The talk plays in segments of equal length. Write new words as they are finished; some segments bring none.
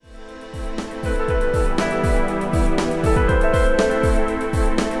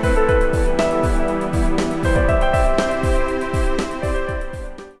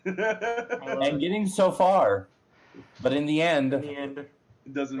I'm getting so far, but in the end, it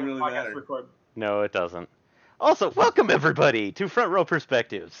doesn't really matter. Record. No, it doesn't. Also, welcome everybody to Front Row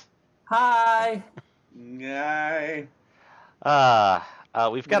Perspectives. Hi. Yay.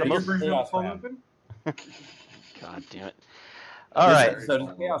 We've got your most. version of Home round. Open? God damn it! All This right. episode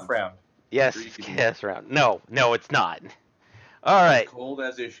is Chaos Round. Yes, it's Chaos Round. No, it's not. All right. As cold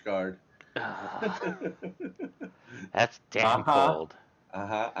as Ishgard. That's damn cold.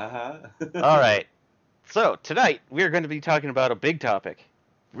 All right. So tonight we are going to be talking about a big topic,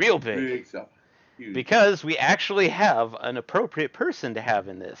 real big. Big stuff. Huge. Because we actually have an appropriate person to have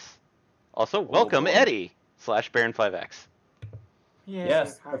in this. Also, welcome Eddie / Baron 5X. Yeah,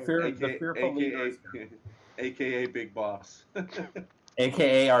 yes, the fearful leader. AKA Big Boss.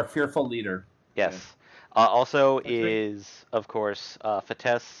 AKA our fearful leader. Yes. Also is, of course,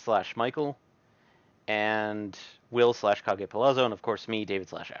 Fates / Mychyl, and Will / Kage Palazzo, and of course me, David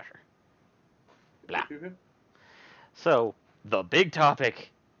 / Asher. Blah. So, the big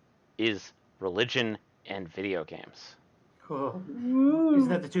topic is religion and video games. Oh. Isn't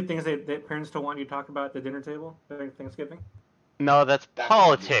that the two things that parents don't want you to talk about at the dinner table during Thanksgiving? No, that's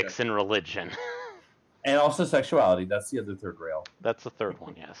politics and religion. And also sexuality. That's the other third rail. That's the third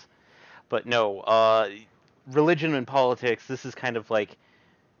one, yes. But no, religion and politics, this is kind of like,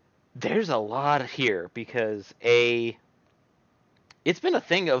 there's a lot here because it's been a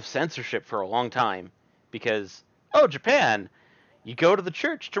thing of censorship for a long time because, Japan, you go to the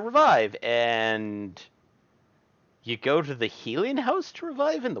church to revive, and you go to the healing house to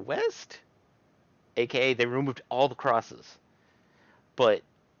revive in the West? AKA, they removed all the crosses. But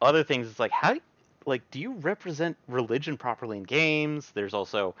other things, it's like, do you represent religion properly in games? There's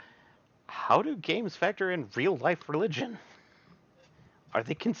also, how do games factor in real-life religion? Are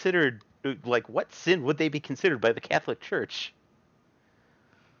they considered, what sin would they be considered by the Catholic Church?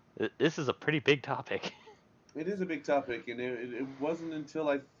 This is a pretty big topic. It is a big topic, and it wasn't until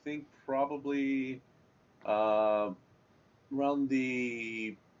I think probably around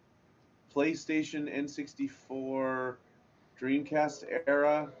the PlayStation N64 Dreamcast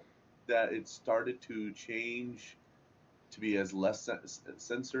era that it started to change to be as less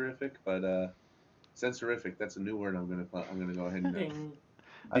censorific, but censorific, that's a new word I'm gonna go ahead and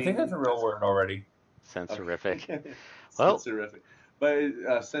I think that's a real word already. Censorific. Okay. Well, censorific.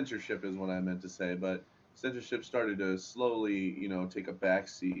 But censorship is what I meant to say, but censorship started to slowly, take a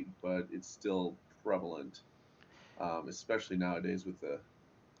backseat, but it's still prevalent, especially nowadays with the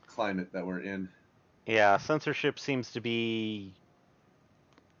climate that we're in. Yeah, censorship seems to be...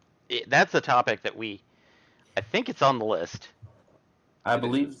 That's a topic that I think it's on the list. I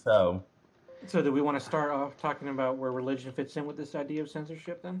believe so. So do we want to start off talking about where religion fits in with this idea of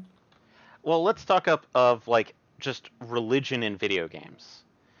censorship then? Well, let's talk of just religion in video games.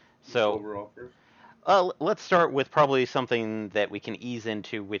 So overall first? Let's start with probably something that we can ease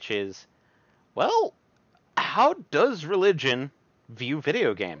into, which is, how does religion view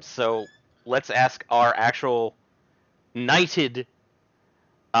video games? So let's ask our actual knighted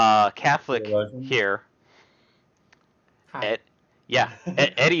Catholic here. Hi.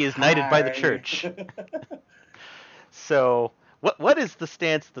 Eddie is knighted by the church. So, what is the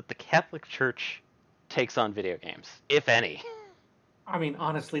stance that the Catholic Church takes on video games, if any? I mean,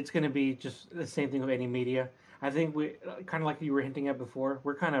 honestly, it's going to be just the same thing with any media. I think we, kind of like you were hinting at before,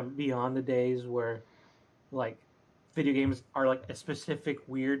 we're kind of beyond the days where, video games are like a specific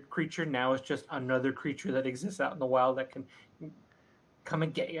weird creature. Now it's just another creature that exists out in the wild that can come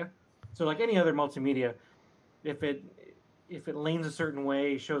and get you. So, like any other multimedia, if it leans a certain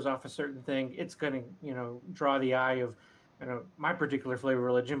way, shows off a certain thing, it's going to, draw the eye of, my particular flavor of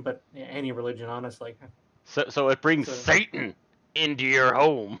religion, but any religion, honestly. So it brings Satan into your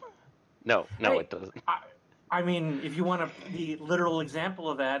home. No, it doesn't. I mean, if you want the literal example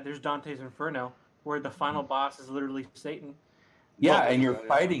of that, there's Dante's Inferno, where the final boss is literally Satan. Yeah, and you're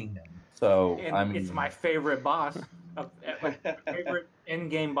fighting him. So it's my favorite boss, my favorite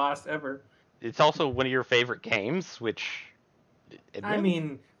in-game boss ever. It's also one of your favorite games, which... I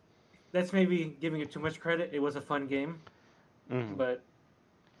mean, that's maybe giving it too much credit. It was a fun game, but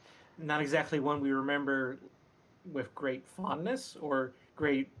not exactly one we remember with great fondness or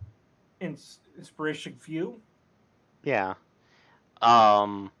great inspiration view. Yeah.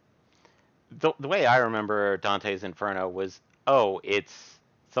 The way I remember Dante's Inferno was, it's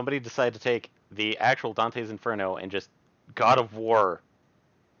somebody decided to take the actual Dante's Inferno and just God of War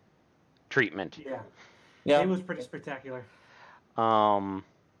treatment. Yeah. It was pretty spectacular.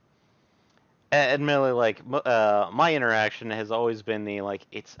 Admittedly, my interaction has always been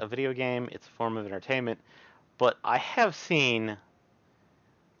it's a video game, it's a form of entertainment, but I have seen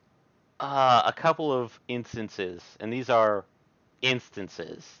a couple of instances, and these are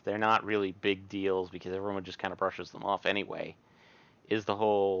instances. They're not really big deals because everyone just kind of brushes them off anyway. Is the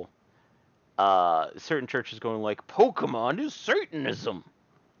whole certain churches going like Pokemon is Satanism,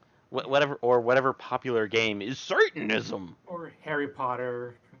 whatever popular game is Satanism. Or Harry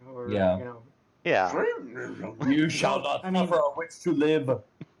Potter, or Yeah. Yeah, You shall Well, not I mean- suffer a witch to live.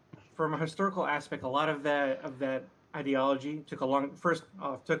 from a historical aspect, a lot of that ideology took a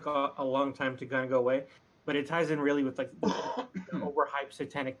long time to kind of go away, but it ties in really with like the overhyped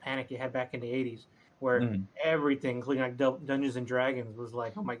satanic panic you had back in the 80s, where Mhm. everything, including like Dungeons and Dragons, was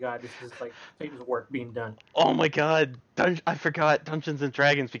like, oh my god, this is like Satan's work being done. Oh my god, I forgot Dungeons and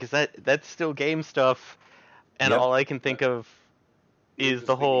Dragons because that's still game stuff, and Yep. all I can think of You're is just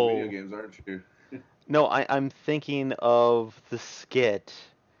the thinking whole. video games, aren't you? No, I'm thinking of the skit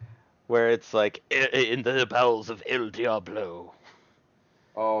where it's like in the bowels of El Diablo.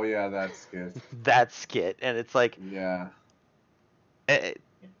 Oh yeah, that's good. That skit, and it's like Yeah. it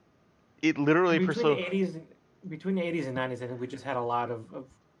literally Between the 80s and 90s, I think we just had a lot of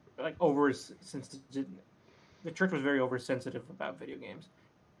like since the church was very oversensitive about video games,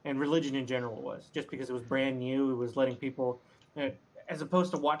 and religion in general was, just because it was brand new. It was letting people, as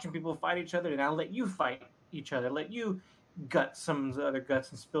opposed to watching people fight each other, and I'll let you fight each other, let you gut someone's other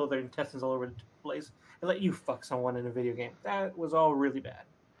guts and spill their intestines all over the place, and let you fuck someone in a video game. That was all really bad.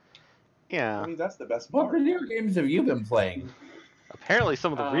 Yeah. I mean, that's the best What part. video games have you been playing? Apparently,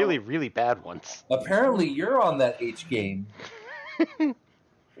 some of the really, really bad ones. Apparently, you're on that H game.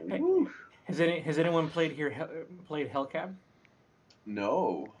 Woo. Has anyone played Hellcab?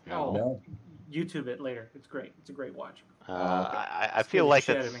 No. Oh, No. YouTube it later. It's great. It's a great watch. Okay. I Scared feel the like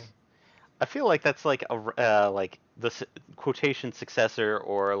shit out that's. of me. I feel like that's like a like the quotation successor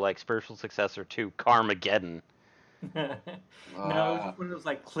or like spiritual successor to Carmageddon. No, it was just one of those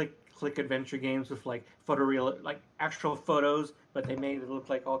like click adventure games with like photoreal, like actual photos, but they made it look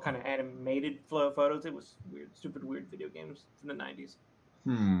like all kind of animated photos. It was stupid weird video games from the 90s.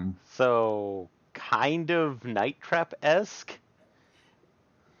 So kind of Night Trap esque.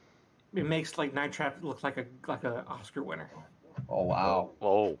 It makes like Night Trap look like a Oscar winner, Oh wow.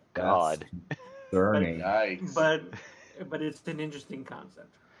 Oh God. Concerning. Yikes. but it's an interesting concept.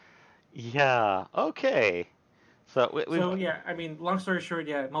 Yeah. Okay. So So yeah, I mean, long story short,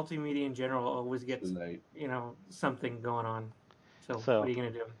 yeah, multimedia in general always gets Tonight. something going on. So So- what are you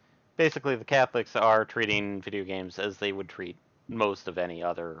gonna do? basically, the Catholics are treating video games as they would treat most of any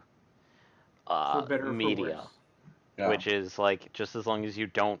other For better or for media, worse. Yeah. which is like just as long as you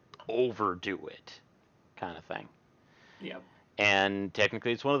don't overdo it, kind of thing. Yeah. And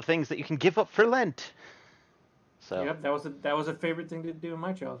technically, it's one of the things that you can give up for Lent. So. Yep, that was a favorite thing to do in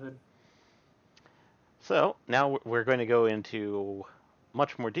my childhood. So now we're going to go into a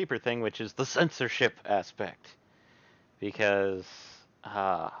much more deeper thing, which is the censorship aspect, because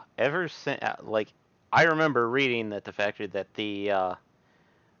ever since, like, I remember reading that the fact that the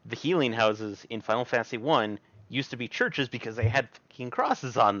healing houses in Final Fantasy 1 used to be churches because they had fucking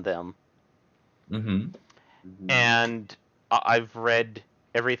crosses on them, Mm-hmm. and I've read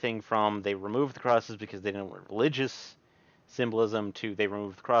everything from they removed the crosses because they didn't want religious symbolism to they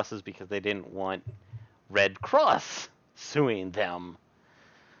removed the crosses because they didn't want Red Cross suing them.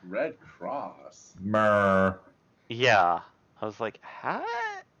 Red Cross. Mer. Yeah. I was like, huh?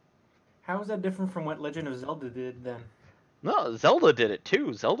 How is that different from what Legend of Zelda did then? No, Zelda did it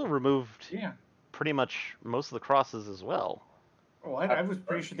too. Zelda removed Yeah. pretty much most of the crosses as well. Oh, I was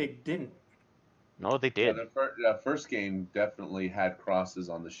pretty sure they didn't. No, they Yeah, did. the first game definitely had crosses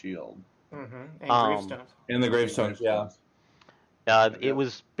on the shield. Mm-hmm. And gravestones. In the gravestones, yeah. It Yeah.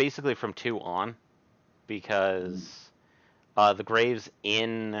 was basically from 2 on, because the graves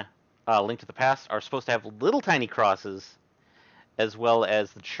in Link to the Past are supposed to have little tiny crosses, as well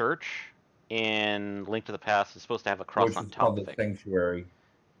as the church in Link to the Past is supposed to have a cross Which on is top called of the it. sanctuary.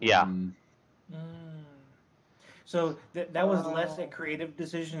 Yeah. Mm. So that was less a creative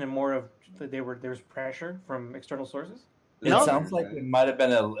decision and more of there was pressure from external sources. It No. sounds like it might have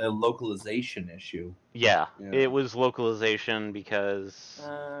been a localization issue. Yeah, Yeah. it was localization because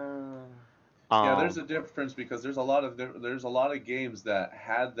Yeah, there's a difference because there's a lot of games that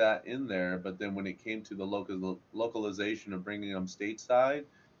had that in there, but then when it came to the localization of bringing them stateside,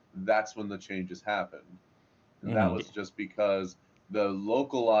 that's when the changes happened. And that was just because the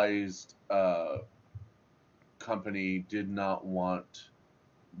localized company did not want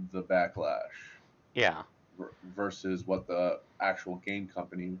the backlash yeah. versus what the actual game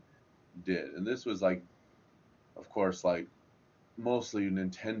company did. And this was like, of course, like mostly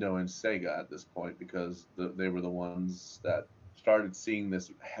Nintendo and Sega at this point because they were the ones that started seeing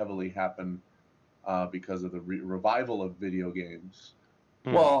this heavily happen because of the revival of video games.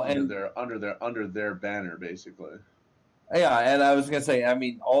 Well, under their banner, basically. yeah, and I was gonna say, I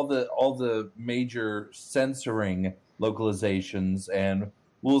mean, all the major censoring localizations and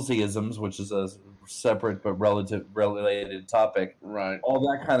Woolseyisms, which is a separate but related topic. Right. All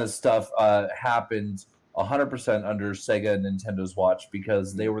that kind of stuff happened 100% under Sega and Nintendo's watch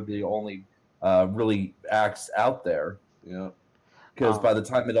because they were the only really acts out there. Yeah. Because by the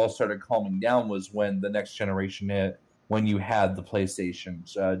time it all started calming down was when the next generation hit, when you had the PlayStation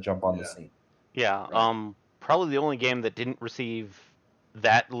jump on the scene. Yeah. Right. Probably the only game that didn't receive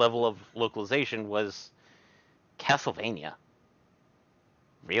that level of localization was Castlevania.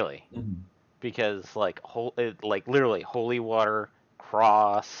 Really. Mm-hmm. Because like literally holy water,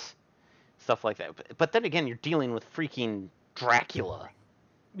 cross, stuff like that. But then again, you're dealing with freaking Dracula.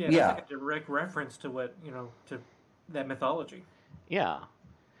 Yeah, that's like a direct reference to what to that mythology. Yeah.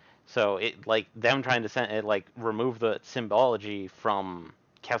 So it like them trying to remove the symbology from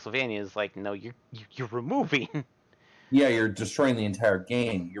Castlevania is like, no, you're removing. Yeah, you're destroying the entire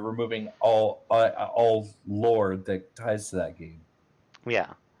game. You're removing all lore that ties to that game. Yeah.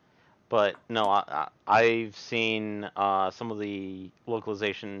 But no, I've seen some of the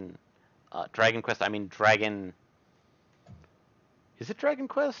localization Dragon Quest. I mean, Dragon. Is it Dragon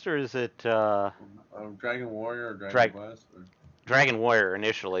Quest or is it Dragon Warrior or Dragon Quest? Or... Dragon Warrior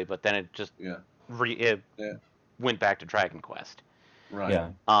initially, but then it just went back to Dragon Quest. Right.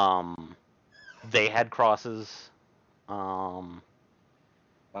 Yeah. They had crosses. Final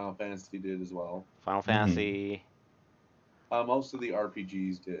Fantasy did as well. Final Fantasy. Most of the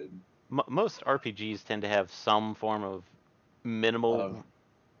RPGs did. Most RPGs tend to have some form of minimal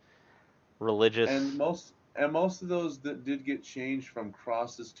religious. And most of those that did get changed from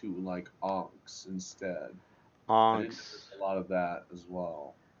crosses to like onks instead. Onks. A lot of that as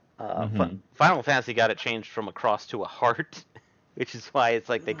well. Final Fantasy got it changed from a cross to a heart, which is why it's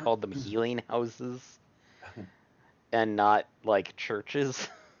like they called them healing houses and not like churches.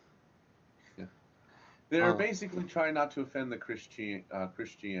 Yeah. They're basically trying not to offend the Christianity,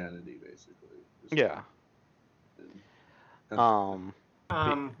 basically. Yeah.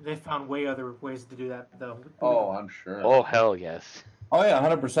 They found way other ways to do that, though. Oh, I'm sure. Oh, hell yes. Oh, yeah,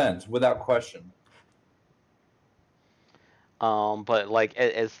 100%, without question. But, like,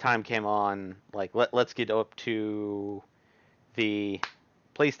 as time came on, like, let's get up to the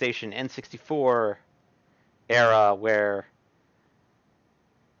PlayStation N64 era where,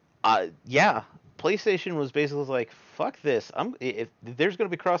 PlayStation was basically like, fuck this. If there's going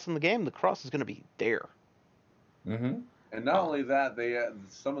to be cross in the game, the cross is going to be there. Mm-hmm. And not only that, they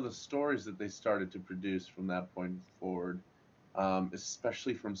some of the stories that they started to produce from that point forward,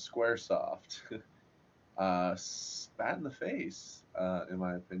 especially from SquareSoft, spat in the face, in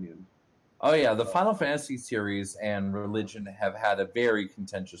my opinion. Oh yeah, the Final Fantasy series and religion have had a very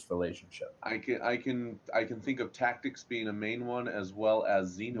contentious relationship. I can think of Tactics being a main one, as well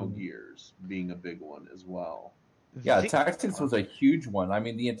as Xenogears being a big one as well. Yeah, Tactics was a huge one. I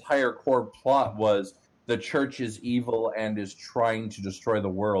mean, the entire core plot was the church is evil and is trying to destroy the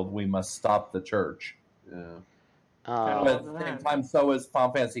world. We must stop the church. Yeah. But at the same time, so is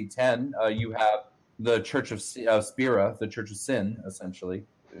Final Fantasy X. You have the Church of Spira, the Church of Sin, essentially.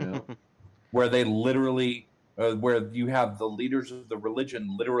 Yeah. Where they literally, where you have the leaders of the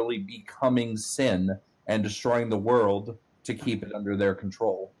religion literally becoming sin and destroying the world to keep it under their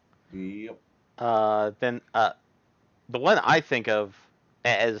control. Yep. Then the one I think of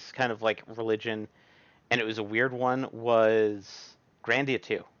as kind of like religion, and it was a weird one, was Grandia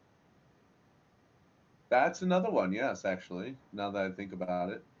 2. That's another one, yes, actually, now that I think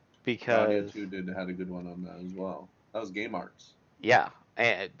about it. Because Grandia 2 had a good one on that as well. That was Game Arts. Yeah.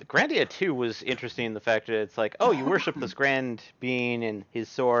 And Grandia 2 was interesting in the fact that it's like, oh, you worship this grand being and his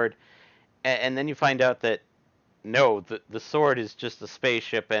sword, and then you find out that, no, the sword is just a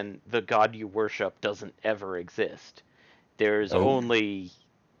spaceship and the god you worship doesn't ever exist. There's only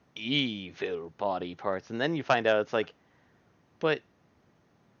evil body parts. And then you find out it's like, but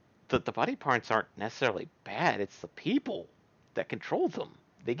the body parts aren't necessarily bad. It's the people that control them.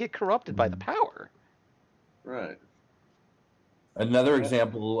 They get corrupted by the power. Right. Another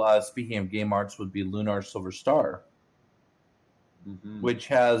example, speaking of Game Arts, would be Lunar Silver Star, which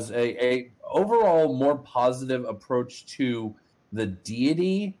has a overall more positive approach to the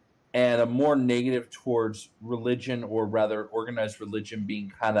deity and a more negative towards religion, or rather organized religion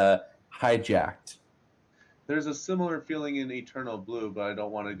being kind of hijacked. There's a similar feeling in Eternal Blue, but I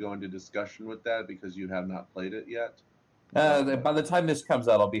don't want to go into discussion with that because you have not played it yet. By the time this comes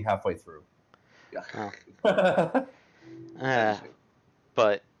out, I'll be halfway through. Yeah.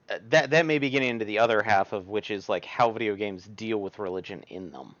 But that may be getting into the other half of which is like how video games deal with religion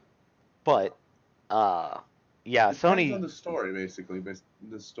in them. But yeah, Depends Sony on the story, basically.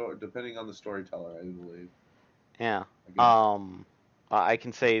 Depending on the storyteller, I believe. Yeah. I I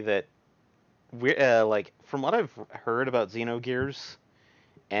can say that we like from what I've heard about Xenogears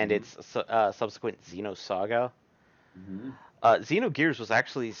and its subsequent Xenosaga, Xenogears was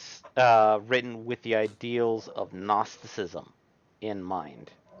actually written with the ideals of Gnosticism in mind,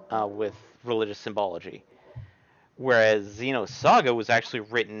 with religious symbology, whereas Xenosaga was actually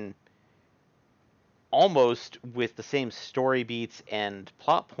written almost with the same story beats and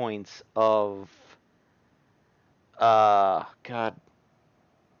plot points of God,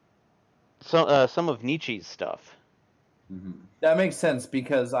 some of Nietzsche's stuff. That makes sense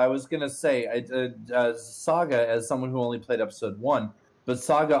because I was gonna say Saga, as someone who only played episode 1, but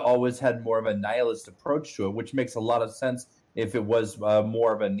Saga always had more of a nihilist approach to it, which makes a lot of sense if it was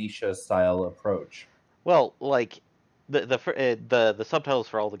more of a Nietzsche style approach. Well, like the subtitles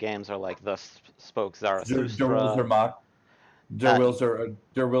for all the games are like "Thus spoke Zarathustra." Der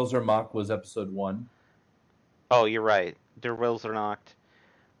Wilser Mach was episode 1. Oh, you're right. Der Wilser Nacht.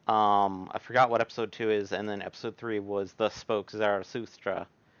 I forgot what episode 2 is, and then episode 3 was "Thus spoke Zarathustra."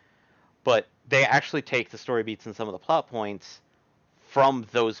 But they actually take the story beats and some of the plot points from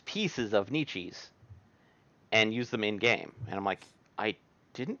those pieces of Nietzsche's and use them in game. And I'm like, I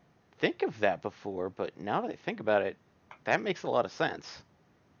didn't think of that before, but now that I think about it, that makes a lot of sense.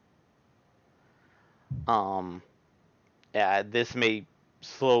 Yeah, this may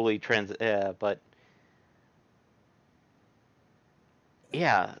slowly but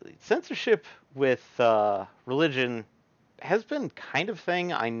yeah, censorship with religion has been kind of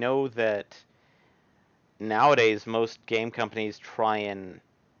thing. I know that nowadays most game companies try and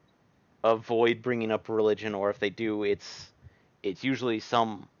avoid bringing up religion, or if they do, it's usually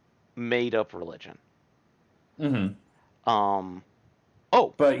some made up religion.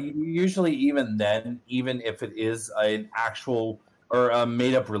 But usually, even then, even if it is an actual or a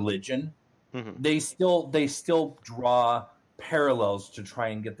made up religion, they still draw parallels to try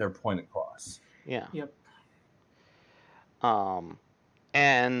and get their point across. Yeah. Yep.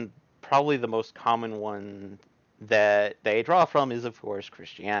 And probably the most common one that they draw from is, of course,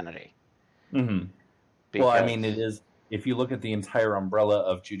 Christianity. Well, I mean, it is. If you look at the entire umbrella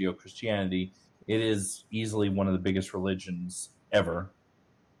of Judeo-Christianity, it is easily one of the biggest religions ever.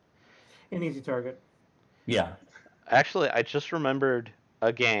 An easy target. Yeah. Actually, I just remembered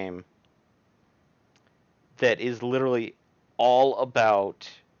a game that is literally all about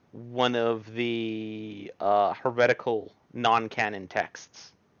one of the heretical non-canon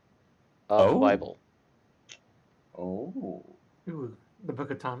texts of the Bible. Oh. Ooh, the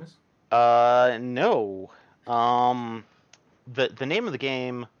Book of Thomas? No. The name of the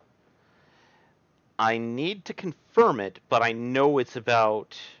game, I need to confirm it, but I know it's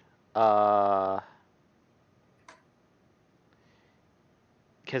about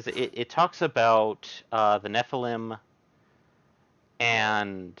because it talks about the Nephilim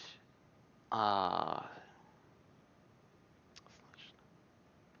and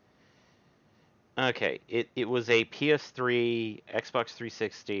okay, it was a PS3, Xbox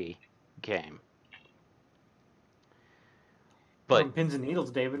 360 game. But on pins and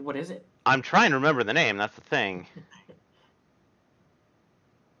needles, David, what is it? I'm trying to remember the name, that's the thing.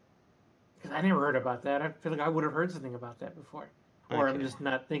 Because I never heard about that. I feel like I would have heard something about that before. Or Okay. I'm just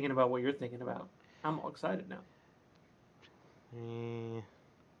not thinking about what you're thinking about. I'm all excited now.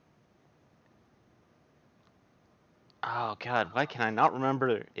 Oh God, why can I not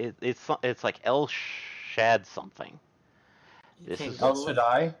remember? It's like El Shad something. This is El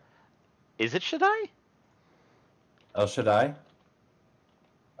Shaddai. Is it Shaddai? El Shaddai.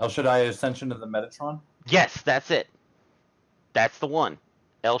 El Shaddai Ascension of the Metatron. Yes, that's it. That's the one.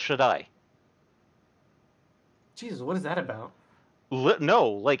 El Shaddai. Jesus, what is that about? No,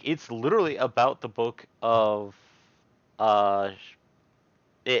 like it's literally about the book of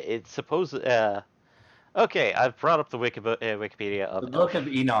it's supposed okay, I've brought up the Wikipedia of The Book of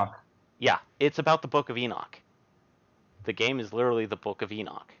Enoch. Yeah, it's about the Book of Enoch. The game is literally the Book of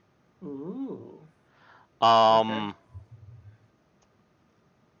Enoch. Ooh. Okay.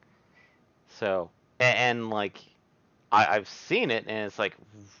 So, and like I've seen it, and it's like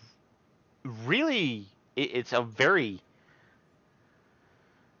really it's a very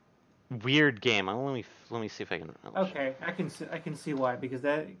weird game. Let me see if I can. Okay, I can see why, because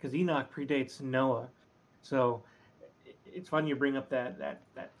Enoch predates Noah, so it's fun you bring up that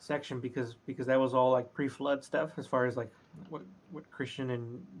section because that was all like pre-flood stuff as far as like what Christian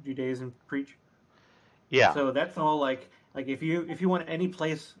and Judaism preach. Yeah. So that's all like Like if you want any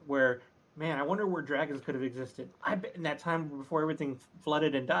place where, man, I wonder where dragons could have existed. I bet in that time before everything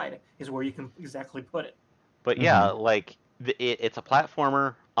flooded and died is where you can exactly put it. But yeah, like it's a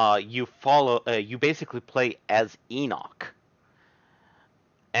platformer. You basically play as Enoch,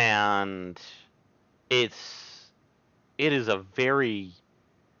 and it's it is a very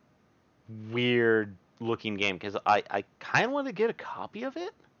weird looking game because I kind of want to get a copy of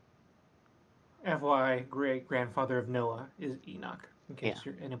it. FYI, great grandfather of Noah is Enoch, in case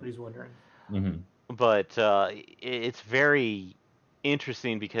anybody's wondering. But it's very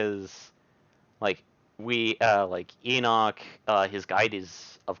interesting because like like Enoch, his guide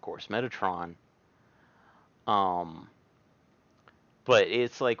is of course Metatron. But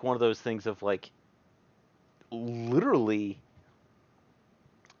it's like one of those things of like literally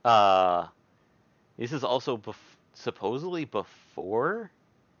uh this is also supposedly before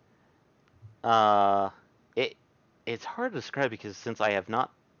uh it it's hard to describe because since I have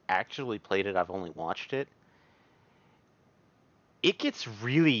not actually played it, I've only watched it. It gets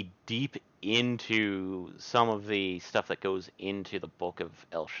really deep into some of the stuff that goes into the Book of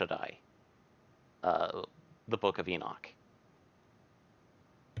El Shaddai, the Book of Enoch.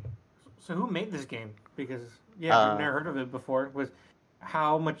 So who made this game? Because I've never heard of it before.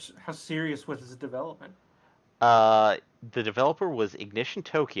 How serious was its development? The developer was Ignition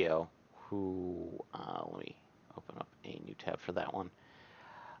Tokyo, who let me open up a new tab for that one.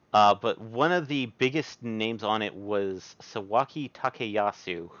 But one of the biggest names on it was Sawaki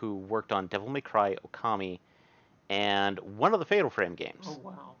Takeyasu, who worked on Devil May Cry, Okami, and one of the Fatal Frame games. Oh,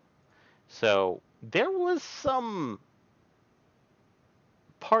 wow. So there was some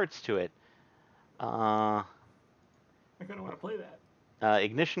parts to it. I kind of want to play that.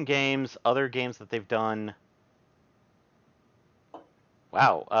 Ignition Games, other games that they've done.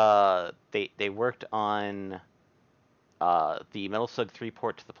 Wow. They worked on the Metal Slug 3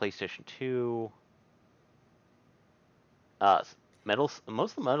 port to the PlayStation 2. Most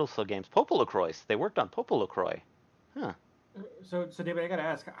of the Metal Slug games. Popolocroy. They worked on Popolocroy. Huh. So David, I gotta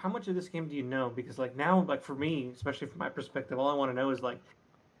ask, how much of this game do you know? Because like now, like for me, especially from my perspective, all I want to know is like,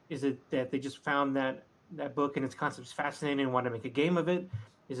 is it that they just found that book and its concepts fascinating and want to make a game of it?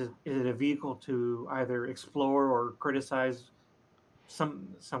 Is it a vehicle to either explore or criticize some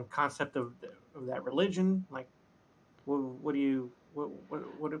concept of that religion? Like,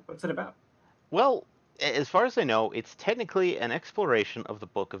 what's it about? Well, as far as I know, it's technically an exploration of the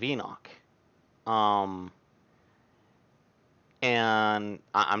Book of Enoch. And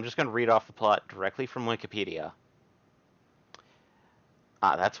I'm just going to read off the plot directly from Wikipedia.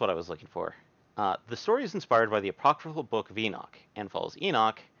 That's what I was looking for. The story is inspired by the apocryphal Book of Enoch and follows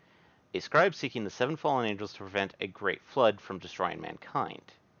Enoch, a scribe seeking the seven fallen angels to prevent a great flood from destroying mankind.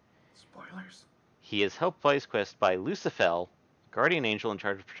 Spoilers. He is helped by his quest by Lucifer, a guardian angel in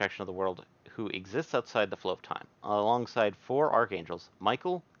charge of protection of the world who exists outside the flow of time, alongside four archangels,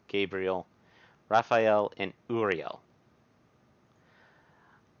 Mychyl, Gabriel, Raphael, and Uriel.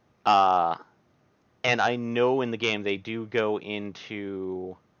 And I know in the game they do go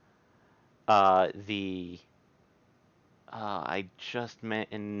into I just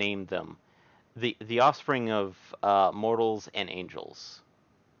named them, the offspring of mortals and angels.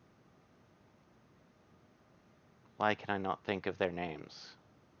 Why can I not think of their names?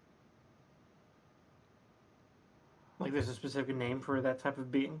 Like there's a specific name for that type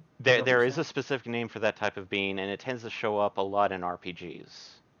of being? There is a specific name for that type of being, and it tends to show up a lot in RPGs.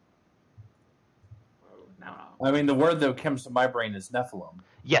 No. I mean, the word that comes to my brain is Nephilim.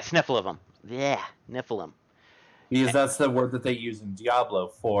 Yes, Nephilim. Yeah, Nephilim. Because that's the word that they use in Diablo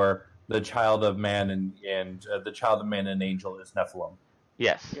for the child of man and the child of man and angel is Nephilim.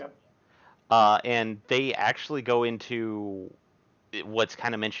 Yes. Yep. And they actually go into what's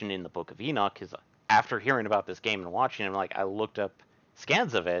kind of mentioned in the Book of Enoch, because after hearing about this game and watching it, I looked up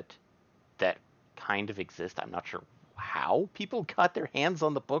scans of it that kind of exist. I'm not sure how people got their hands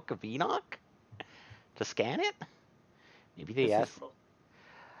on the Book of Enoch to scan it. Maybe they asked.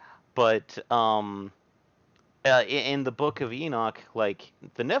 But in the Book of Enoch, like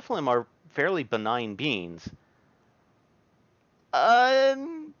the Nephilim are fairly benign beings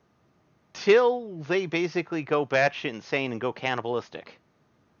until they basically go batshit insane and go cannibalistic.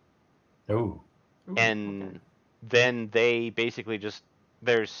 Oh. And then they basically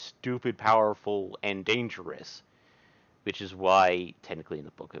they're stupid, powerful, and dangerous, which is why technically in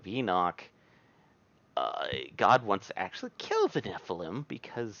the Book of Enoch, God wants to actually kill the Nephilim,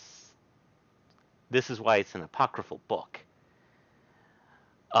 because this is why it's an apocryphal book.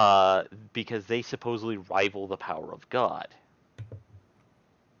 Because they supposedly rival the power of God.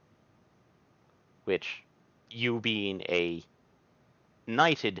 Which, you being a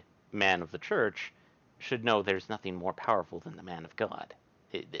knighted man of the church should know there's nothing more powerful than the man of God,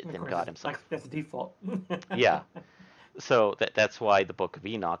 than God himself. That's the default. Yeah. So that's why the Book of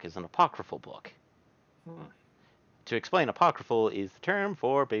Enoch is an apocryphal book. To explain, apocryphal is the term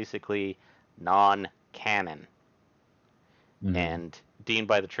for basically non-canon, and deemed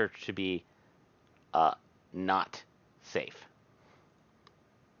by the church to be not safe.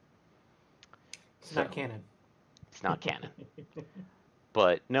 It's not canon. It's not canon.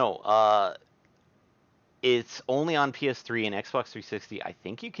 But no, it's only on PS3 and Xbox 360. I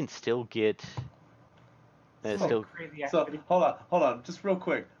think you can still get. So hold on, just real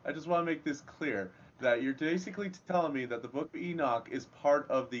quick. I just want to make this clear that you're basically telling me that the Book of Enoch is part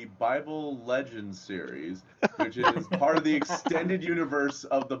of the Bible Legends series, which is part of the extended universe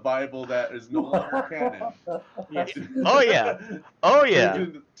of the Bible that is no longer canon. Yes. Oh yeah. Oh yeah.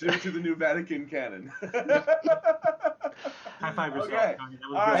 Due to the new Vatican canon. High five yourself. Okay.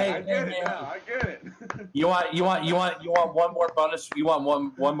 All right, I get it now. I get it. You want one more bonus? You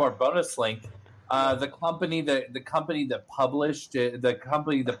want one more bonus link? The company that published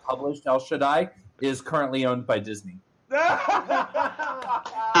El Shaddai is currently owned by Disney.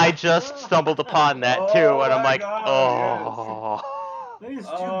 I just stumbled upon that too, and I'm like, God, that is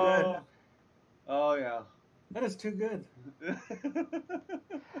too good. Oh yeah. That is too good.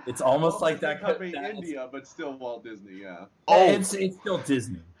 It's almost like that company India, but still Walt Disney. Yeah. Oh, it's still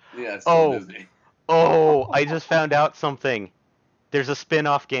Disney. Yeah, it's still Disney. Oh, I just found out something. There's a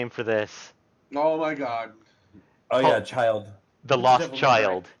spin-off game for this. Oh my God. Oh yeah, Child. The Lost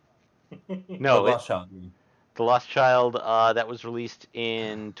Child. No, The Lost Child. The Lost Child. That was released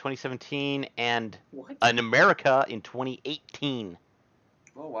in 2017 and in America in 2018.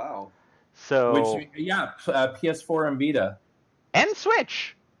 Oh wow. So. Which PS4 and Vita. And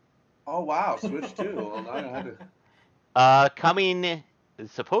Switch. Oh wow, Switch too. Well, now I had to. Coming.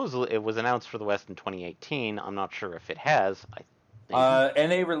 Supposedly, it was announced for the West in 2018. I'm not sure if it has.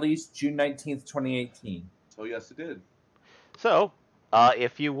 NA released June 19th, 2018. So yes, it did. So,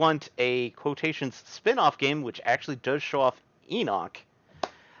 if you want a quotations spin-off game, which actually does show off Enoch,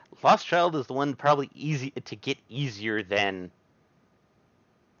 Lost Child is the one probably easy to get easier than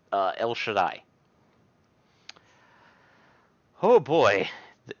El Shaddai. Oh boy.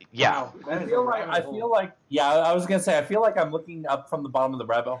 Yeah. Wow, I feel like I was gonna say I feel like I'm looking up from the bottom of the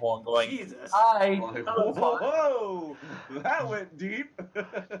rabbit hole and going, Jesus. Hi. Whoa, that went deep.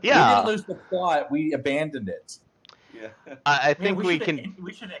 Yeah. We didn't lose the plot, we abandoned it. Yeah. I think we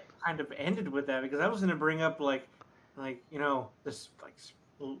should have kind of ended with that, because I was gonna bring up like this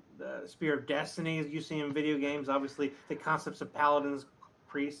the Spear of Destiny you see in video games. Obviously the concepts of paladins,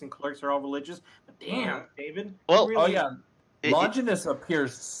 priests, and clerks are all religious. But damn, David. Well, really... Longinus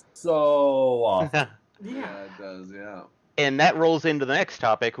appears so often. Yeah, it does, yeah. And that rolls into the next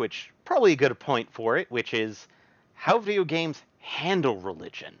topic, which probably a good point for it, which is how video games handle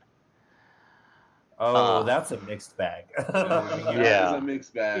religion. Oh, that's a mixed bag. Yeah, it's a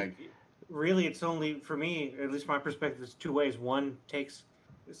mixed bag. Really, it's only, for me, at least my perspective, is two ways. One takes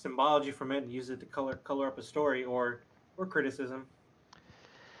symbology from it and uses it to color up a story, or criticism.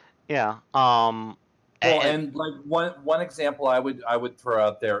 Yeah. And like one example I would throw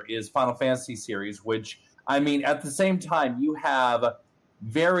out there is Final Fantasy series, which, I mean, at the same time, you have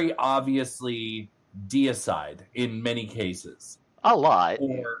very obviously deicide in many cases. A lot.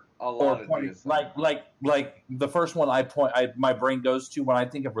 Like the first one my brain goes to when I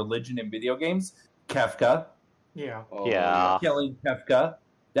think of religion in video games, Kefka. Yeah. Yeah. Killing Kefka.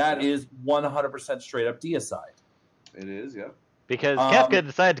 That is 100% straight up deicide. It is, yeah. Because Kefka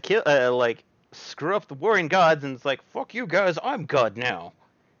decided to kill, screw up the warring gods, and it's like, fuck you guys, I'm God now.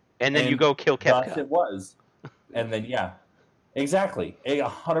 And then you go kill Kefka. Thus it was. And then, yeah. Exactly.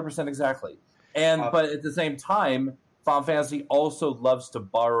 100% exactly. And but at the same time, Final Fantasy also loves to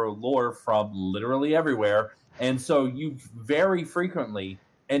borrow lore from literally everywhere. And so you very frequently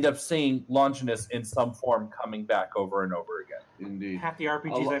end up seeing Longinus in some form coming back over and over again. Indeed. Half the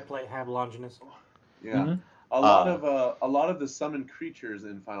RPGs I play have Longinus. Yeah. Mm-hmm. A lot of the summoned creatures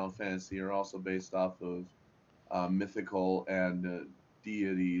in Final Fantasy are also based off of mythical and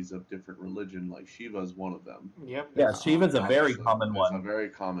deities of different religion. Like Shiva is one of them. Yep. Yeah, Shiva's a very common one. It's a very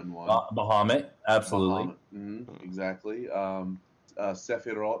common one. Bahamut, absolutely. Bahamut. Mm-hmm. Exactly.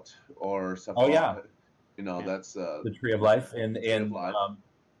 Sephiroth or Sephiroth. Oh yeah. That's the Tree of Life in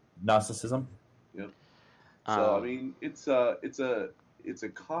Gnosticism. Yep. So I mean, it's a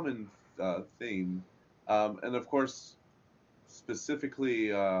common theme. And of course, specifically,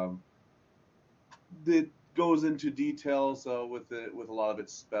 it goes into details with a lot of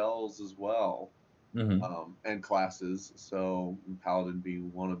its spells as well. and classes. So Paladin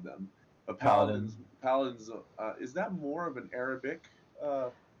being one of them. But Paladin. Paladins, is that more of an Arabic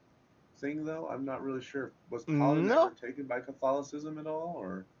thing though? I'm not really sure. Was Paladin No. ever taken by Catholicism at all,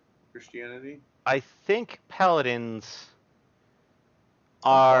 or Christianity? I think paladins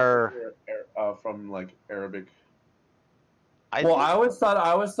are from like Arabic. I always thought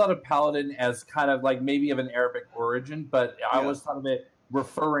of Paladin as kind of like maybe of an Arabic origin, but I always thought of it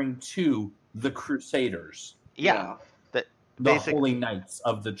referring to the Crusaders. Yeah. The Holy Knights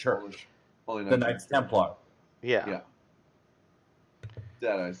of the Church. The Knights Templar. Yeah.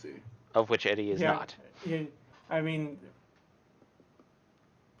 That I see. Of which Eddie is not. Yeah, I mean,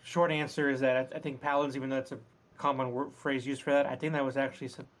 short answer is that I think paladins, even though it's a common phrase used for that, I think that was actually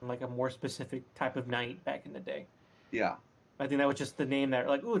something like a more specific type of knight back in the day. Yeah. I think that was just the name that,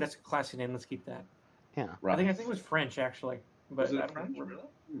 like, ooh, that's a classy name. Let's keep that. Yeah. Right. I think it was French actually. But was it French? Really?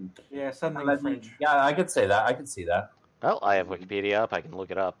 Yeah, something French. Yeah, I could say that. I could see that. Well, I have Wikipedia up. I can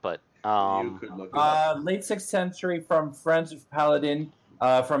look it up, but you could look it up. Late 6th century from French paladin,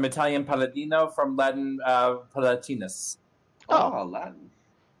 from Italian paladino, from Latin palatinus. Oh, Latin.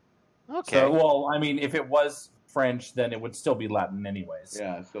 Okay. So, well, I mean, if it was French, then it would still be Latin anyways.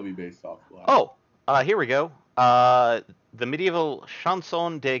 Yeah, it'd still be based off Latin. Oh, here we go. The medieval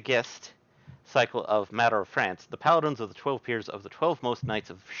chanson de geste cycle of Matter of France, the paladins of the 12 peers of the 12 most knights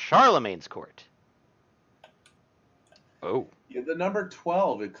of Charlemagne's court. Oh. Yeah, the number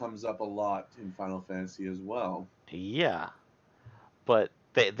 12, it comes up a lot in Final Fantasy as well. Yeah. But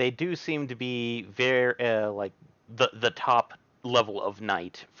they do seem to be very, like, the top level of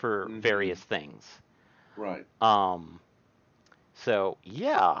knight for various things. Right. So,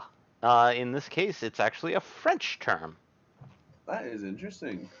 yeah. In this case, it's actually a French term. That is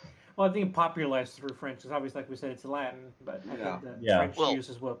interesting. Well, I think popularized for French is obviously, like we said, it's Latin, but I think the French use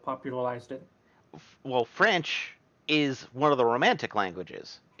is what popularized it. Well, French is one of the Romantic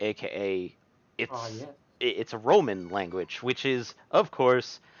languages, aka it's a Roman language, which is, of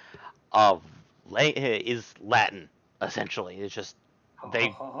course, is Latin, essentially. It's just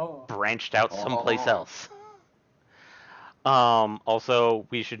they branched out someplace else. Also,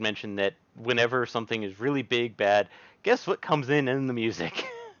 we should mention that whenever something is really big, bad, guess what comes in the music?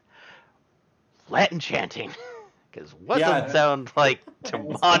 Latin chanting. Because what doesn't sound like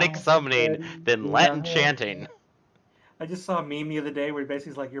demonic summoning than Latin chanting? I just saw a meme the other day where basically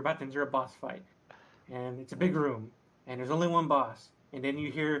it's like you're about to enter a boss fight, and it's a big room, and there's only one boss, and then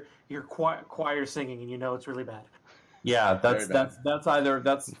you hear your choir singing, and you know it's really bad. Yeah, that's either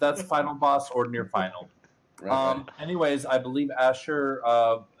final boss or near final. Right. Anyways, I believe Asher.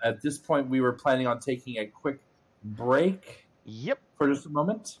 At this point, we were planning on taking a quick break. Yep. For just a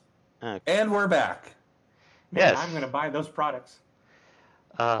moment. Okay. And we're back. Man, yes. I'm going to buy those products.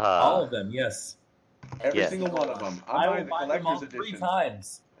 All of them, yes. Every single one of them. I'm buying the collector's edition. 3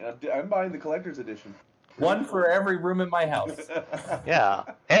 times. I'm buying the collector's edition. One for every room in my house. Yeah.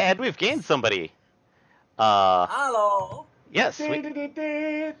 And we've gained somebody. Hello. Yes. We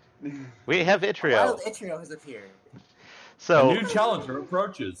have Itrio. Wild Itrio has appeared. So a new challenger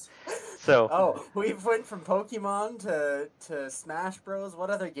approaches. So we've went from Pokemon to Smash Bros.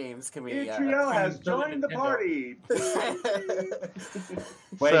 What other games can we? Itrio has joined the party.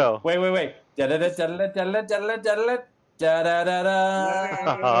 Wait. You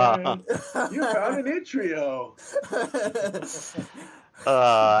found an Itrio.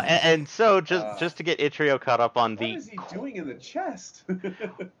 And so just to get Itrio caught up on what is he doing in the chest?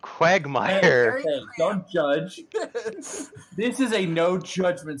 Quagmire. Hey, don't judge. This is a no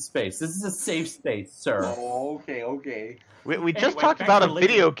judgment space. This is a safe space, sir. Oh, okay. We just talked about a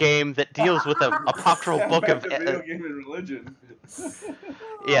video game that deals with a apocryphal book of video game and religion.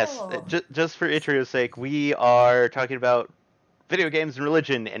 Yes, just for Itrio's sake, we are talking about video games and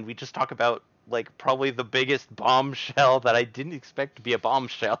religion, and we just talk about like probably the biggest bombshell that I didn't expect to be a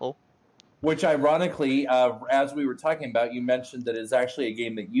bombshell. Which, ironically, as we were talking about, you mentioned that it's actually a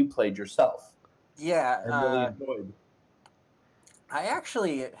game that you played yourself. Yeah, and really enjoyed. I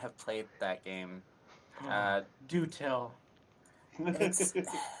actually have played that game. Do tell.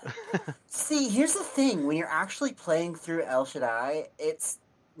 See, here's the thing: when you're actually playing through El Shaddai, it's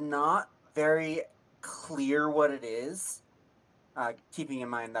not very clear what it is. Keeping in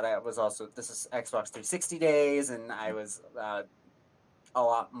mind that this is Xbox 360 days, and I was a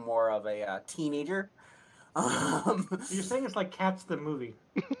lot more of a teenager. You're saying it's like Cats the movie?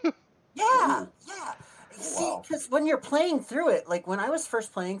 Yeah. See, because when you're playing through it, like when I was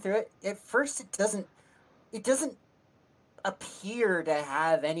first playing through it, at first it doesn't appear to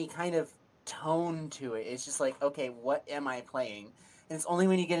have any kind of tone to it. It's just like, okay, what am I playing? And it's only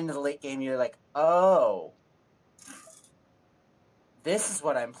when you get into the late game you're like, oh, this is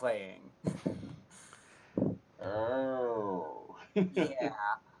what I'm playing. Oh. Yeah.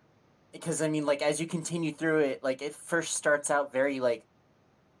 Because, I mean, like, as you continue through it, like, it first starts out very, like,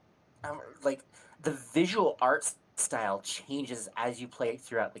 the visual art style changes as you play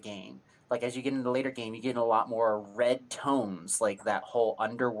throughout the game. Like, as you get into the later game, you get a lot more red tones, like that whole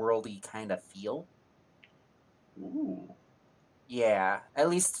underworldy kind of feel. Ooh. Yeah, at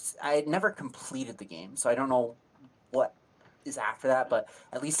least I had never completed the game, so I don't know what is after that, but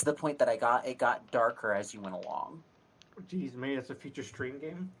at least to the point that it got darker as you went along. Jeez, maybe that's a future stream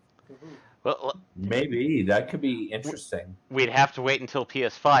game. Woohoo. Well, Maybe that could be interesting. we'd have to wait until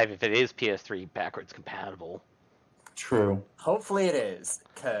PS5 if it is PS3 backwards compatible. True. Hopefully it is,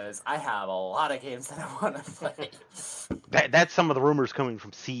 because I have a lot of games that I want to play. That's some of the rumors coming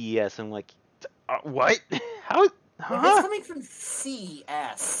from CES. I'm like, what? How? If it's coming from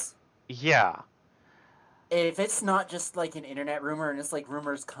CES, Yeah. if it's not just like an internet rumor and it's like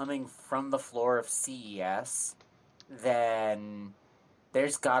rumors coming from the floor of CES, then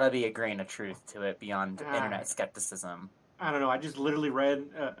there's gotta be a grain of truth to it beyond internet skepticism. I don't know. I just literally read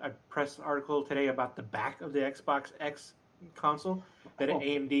a press article today about the back of the Xbox X console that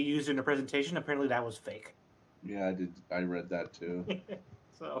AMD used in a presentation. Apparently, that was fake. Yeah, I did. I read that too.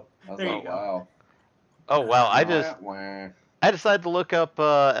 So I was there you like, go. wow. Oh wow! I decided to look up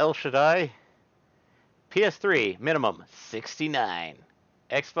El Shaddai. PS3 minimum $69.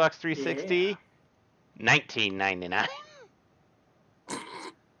 Xbox 360 $19.99.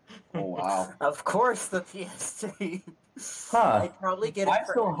 Oh wow. Of course, the PS3. Huh. I'd probably get it. I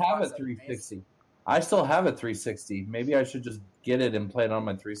for still have a Xbox 360. I still have a 360. Maybe I should just get it and play it on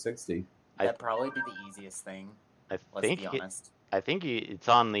my 360. That'd probably be the easiest thing. Let's be honest. I think it's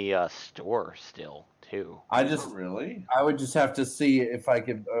on the store still too. Really? I would just have to see if I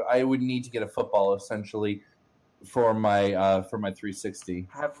could. I would need to get a football essentially for my 360.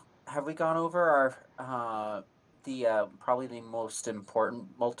 Have we gone over our probably the most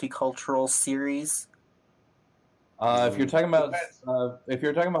important multicultural series? If you're talking about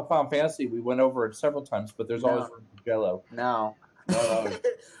Final Fantasy, we went over it several times, but there's always room for Jello. No. No.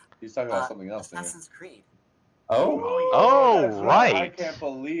 He's talking about something else. Assassin's Creed. Oh, right. I can't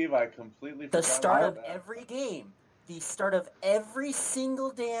believe I completely forgot The start of that. every game. The start of every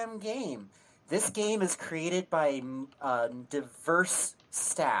single damn game. This game is created by diverse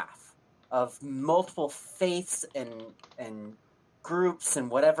staff of multiple faiths and groups and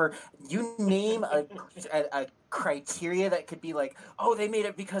whatever. You name a criteria that could be like, oh, they made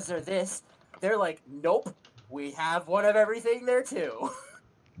it because they're this. They're like, nope, we have one of everything there too.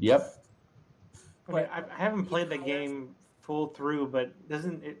 Yep. I mean, I haven't played the game full through, but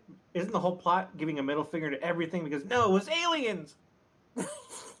isn't the whole plot giving a middle finger to everything because no, it was aliens?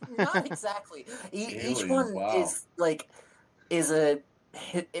 Not exactly. Each Aliens, one wow.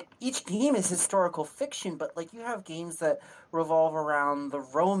 each game is historical fiction, but like you have games that revolve around the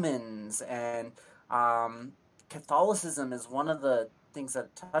Romans and Catholicism is one of the things that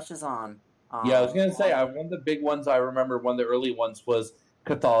it touches on. Yeah, I was gonna say one of the big ones I remember. One of the early ones was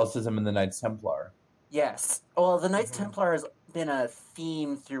Catholicism and the Knights Templar. Yes. Well, the Knights Templar has been a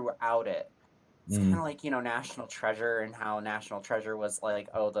theme throughout it. It's kind of like, National Treasure and how National Treasure was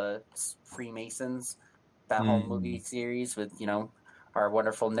like, the Freemasons. That whole movie series with, our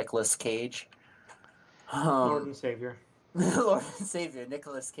wonderful Nicolas Cage. Lord and Savior. Lord and Savior,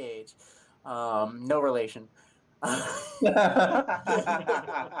 Nicolas Cage. No relation.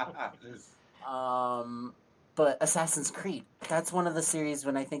 But Assassin's Creed, that's one of the series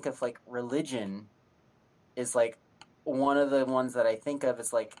when I think of like religion is like one of the ones that I think of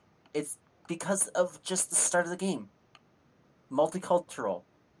is like it's because of just the start of the game. Multicultural.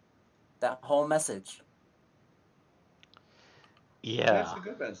 That whole message. Yeah. That's a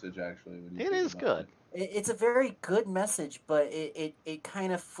good message, actually. When you It think is about good. It's a very good message, but it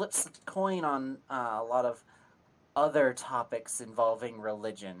kind of flips the coin on a lot of other topics involving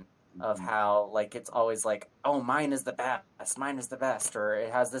religion. Of how, like, it's always like, oh, mine is the best, or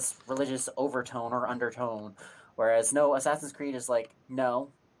it has this religious overtone or undertone. Whereas, no, Assassin's Creed is like, no.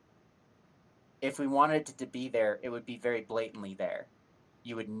 If we wanted it to be there, it would be very blatantly there.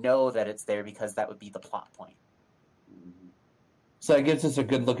 You would know that it's there because that would be the plot point. So that gives us a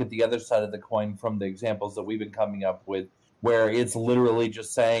good look at the other side of the coin from the examples that we've been coming up with, where it's literally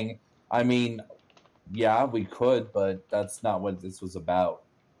just saying, I mean, yeah, we could, but that's not what this was about.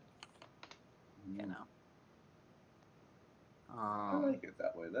 I like it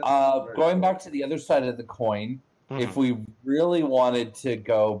that way. That's going back to the other side of the coin, if we really wanted to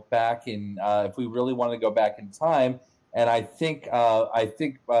go back in time, And I think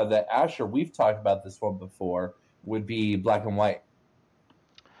that Asher, we've talked about this one before, would be black and white.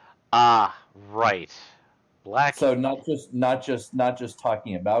 Ah, right. Black. So not just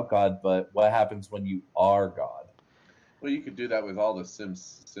talking about God, but what happens when you are God. Well, you could do that with all the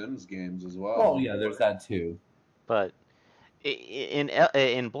Sims games as well. Oh yeah, there's that too. But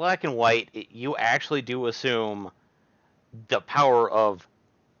in black and white, you actually do assume the power of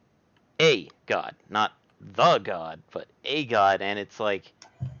a god, not the god, but a god, and it's like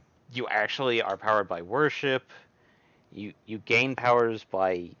you actually are powered by worship. You gain powers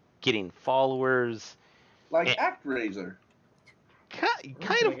by getting followers. Like ActRaiser.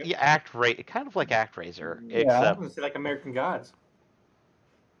 Kind of like ActRaiser, Yeah. except I would say like American Gods.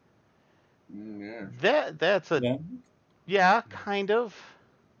 Yeah. That's a kind of,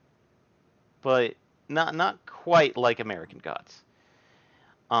 but not quite like American Gods.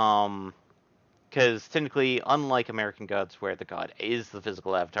 Because technically, unlike American Gods, where the god is the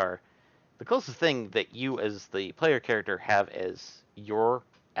physical avatar, the closest thing that you as the player character have as your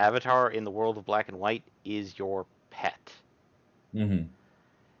avatar in the world of black and white is your pet. Mm-hmm.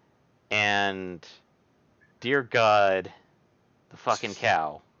 And dear God, the fucking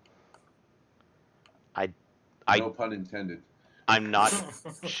cow. No pun intended. I'm not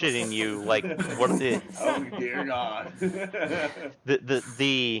shitting you. Like, what the? Oh dear God.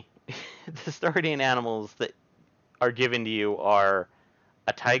 the starting animals that are given to you are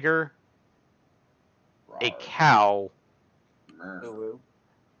a tiger, a cow,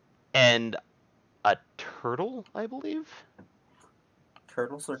 and a turtle, I believe.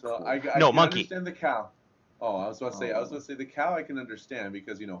 Turtles are cool. I No, can monkey. understand the cow. Oh, I was about to say the cow I can understand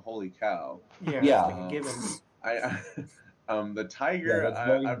because holy cow. Yeah. Like a given. The tiger,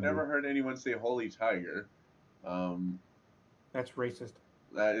 Yeah, I've never heard anyone say holy tiger. That's racist.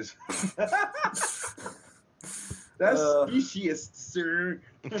 That is that's speciesist, sir.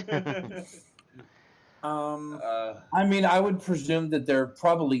 I mean, I would presume that there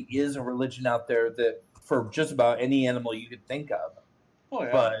probably is a religion out there that for just about any animal you could think of. Oh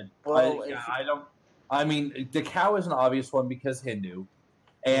yeah. But I don't. I mean, the cow is an obvious one because Hindu,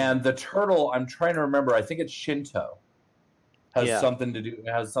 and the turtle. I'm trying to remember. I think it's Shinto. Has something to do.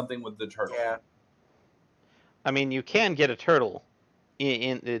 Has something with the turtle. Yeah. I mean, you can get a turtle.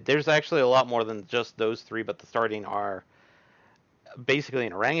 There's actually a lot more than just those three, but the starting are basically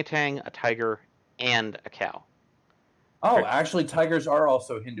an orangutan, a tiger, and a cow. Oh, actually, tigers are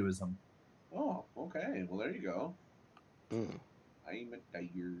also Hinduism. Oh, okay. Well, there you go. Mm. I'm a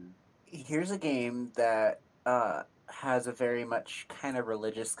tiger. Here's a game that has a very much kind of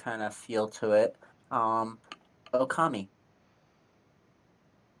religious kind of feel to it. Okami.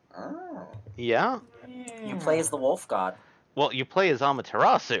 Oh. Yeah? You play as the wolf god. Well, you play as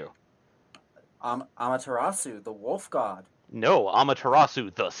Amaterasu. Amaterasu, the wolf god. No,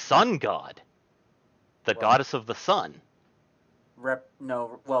 Amaterasu, the sun god. The goddess of the sun.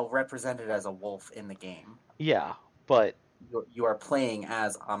 Represented as a wolf in the game. Yeah, but you are playing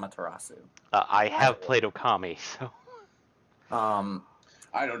as Amaterasu. I have played Okami, so.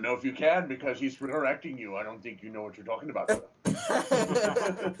 I don't know if you can because he's correcting you. I don't think you know what you're talking about.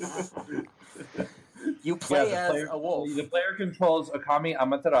 You play as a wolf. The player controls Okami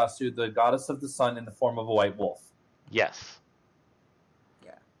Amaterasu, the goddess of the sun, in the form of a white wolf. Yes.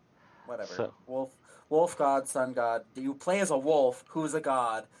 Yeah. Whatever. So. Wolf god, sun god. You play as a wolf who's a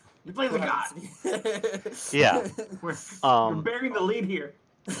god. You play as a god. Yeah. We're bearing the lead here.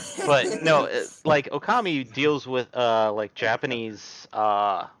 But no, like Okami deals with like Japanese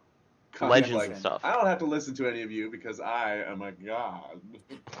legends and stuff. I don't have to listen to any of you because I am a god.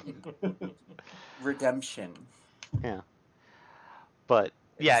 Redemption. Yeah. But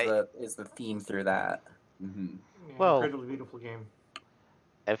yeah, is the theme through that. Mm-hmm. Yeah, well, incredibly beautiful game.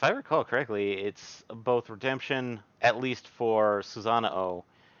 If I recall correctly, it's both redemption, at least for Susanoo,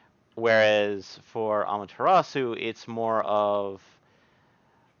 whereas for Amaterasu, it's more of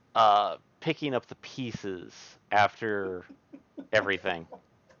picking up the pieces after everything.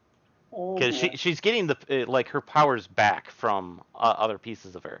 Because she's getting her powers back from other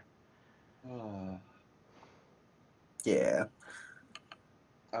pieces of her. Yeah.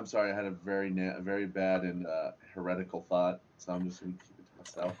 I'm sorry, I had a very bad and heretical thought, so I'm just going to keep it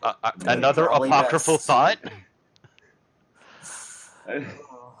to myself. Another apocryphal thought? I'm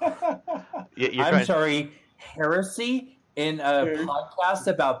sorry, heresy in a podcast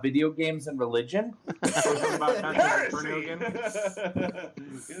about video games and religion? Heresy! In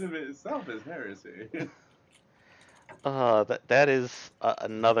of itself is heresy. That is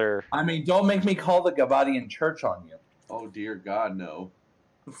another... I mean, don't make me call the Gabadian Church on you. Oh, dear God, no.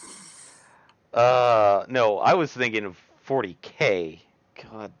 No, I was thinking of 40K.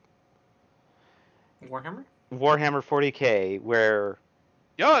 God. Warhammer? Warhammer 40K, where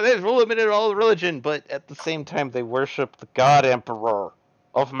they've eliminated all religion, but at the same time they worship the God Emperor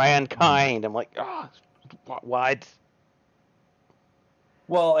of mankind. I'm like, what?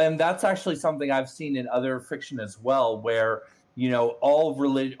 Well, and that's actually something I've seen in other fiction as well, where all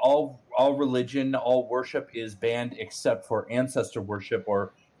religion, all worship is banned except for ancestor worship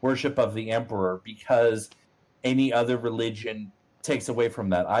or worship of the emperor, because any other religion takes away from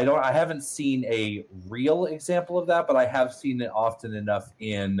that. I haven't seen a real example of that, but I have seen it often enough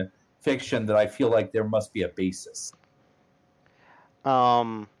in fiction that I feel like there must be a basis.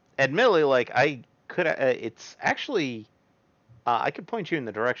 Admittedly, like I could, it's actually, I could point you in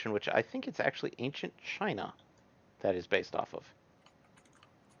the direction which I think it's actually ancient China that is based off of.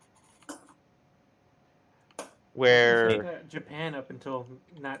 Where Japan, up until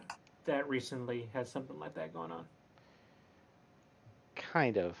not that recently, has something like that going on.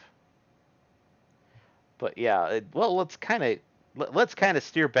 Kind of. But yeah, let's kind of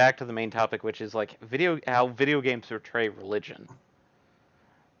steer back to the main topic, which is like how video games portray religion.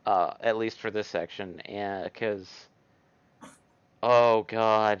 At least for this section, and because, oh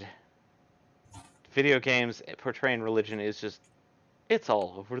god, video games portraying religion is just, it's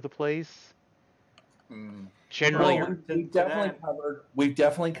all over the place. Generally, well, we've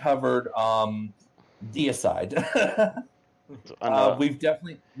definitely covered deicide.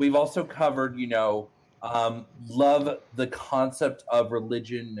 We've also covered, love the concept of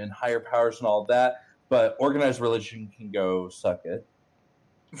religion and higher powers and all that, but organized religion can go suck it.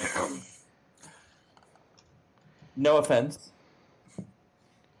 No offense.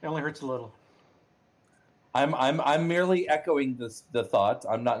 It only hurts a little. I'm merely echoing the thought.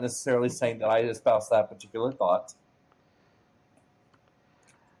 I'm not necessarily saying that I espouse that particular thought.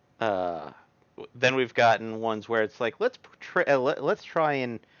 Then we've gotten ones where it's like, let's try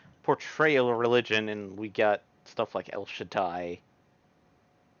and portray a religion, and we got stuff like El Shaddai.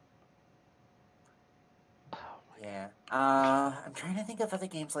 Yeah. I'm trying to think of other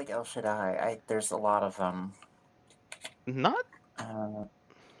games like El Shaddai. There's a lot of them. Not.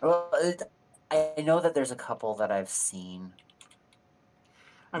 Well, I know that there's a couple that I've seen.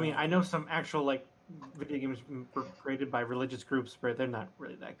 I mean, I know some actual like video games were created by religious groups, but they're not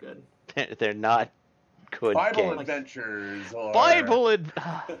really that good. They're not good Bible games. Adventures or I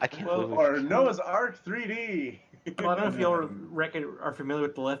can't believe or Noah's Ark 3D. Well, I don't know if y'all are familiar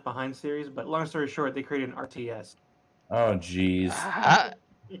with the Left Behind series, but long story short, they created an RTS. Oh, jeez.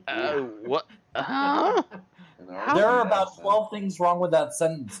 What? There are about 12 things wrong with that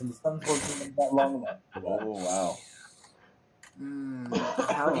sentence, and the sentence wasn't that long enough. Oh, wow.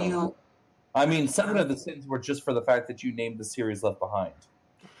 How do you... I mean, 7 of the sins were just for the fact that you named the series Left Behind.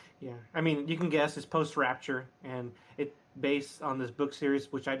 Yeah, I mean, you can guess it's post-Rapture, and it's based on this book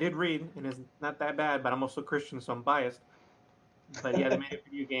series, which I did read, and it's not that bad, but I'm also Christian, so I'm biased. But yeah, they made a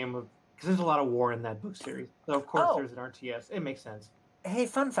video game because there's a lot of war in that book series. So, of course, there's an RTS. It makes sense. Hey,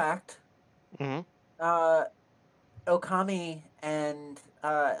 fun fact. Mm-hmm. Okami and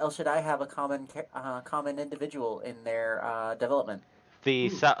El Shaddai have a common individual in their development. The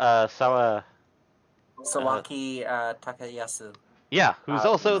Sawaki Takayasu. Yeah, who's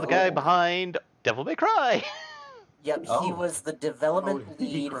also the guy behind Devil May Cry. Yep, he was the development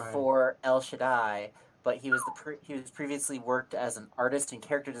lead for El Shaddai, but he was previously worked as an artist and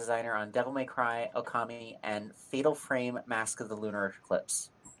character designer on Devil May Cry, Okami, and Fatal Frame: Mask of the Lunar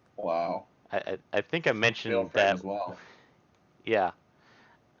Eclipse. Wow. I think I mentioned Fatal Frame as well. Yeah.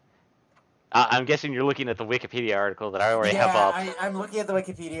 I'm guessing you're looking at the Wikipedia article that I already have up. Yeah, I'm looking at the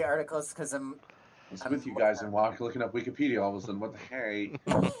Wikipedia articles because I'm with you guys and looking up Wikipedia all of a sudden. What the hey?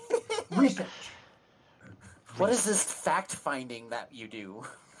 Research. What is this fact finding that you do?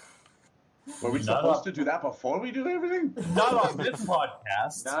 Were we supposed to do that before we do everything? Not on this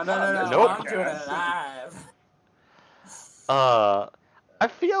podcast. No. Nope. I'm doing it live. I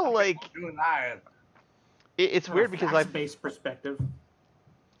feel like doing live. It's weird because based perspective.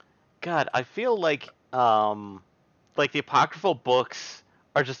 God, I feel like the apocryphal books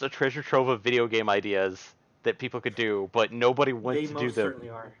are just a treasure trove of video game ideas that people could do, but nobody wants to do them. They most certainly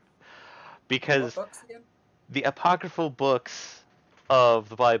are. Because the apocryphal books of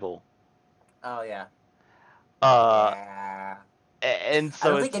the Bible. Oh yeah. Yeah. And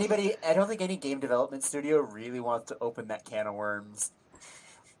so I don't think any game development studio really wants to open that can of worms.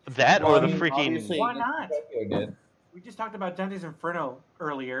 That or the freaking... Why not? We just talked about Dante's Inferno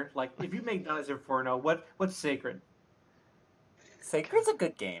earlier. Like, if you make Dante's Inferno, what's sacred? Sacred's a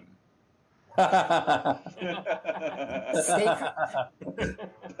good game.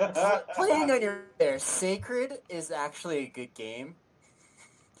 Playing on your there, Sacred is actually a good game,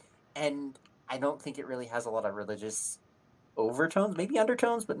 and I don't think it really has a lot of religious overtones, maybe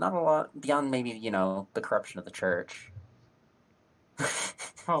undertones, but not a lot beyond maybe the corruption of the church.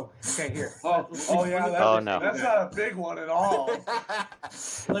 Oh, okay, here. Oh yeah, Oh, no. That's not a big one at all.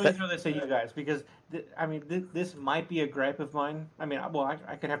 Let me throw this at you guys because this might be a gripe of mine. I mean, well,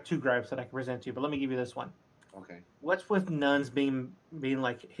 I could have two gripes that I can present to you, but let me give you this one. Okay. What's with nuns being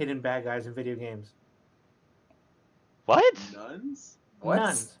like hidden bad guys in video games? What? Nuns? What?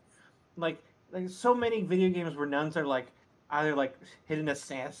 Nuns, like so many video games where nuns are like either like hidden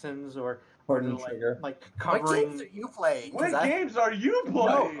assassins or Pardon like, trigger. like What covering. games are you playing? What games are you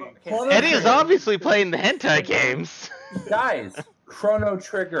playing? Okay. Eddie is obviously playing the hentai games. Guys, Chrono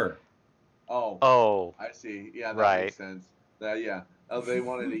Trigger. Oh, I see. Yeah, that Right. makes sense. Yeah. Oh, they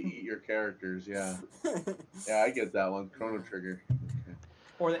wanted to eat your characters. Yeah. Yeah, I get that one. Chrono Trigger. Okay.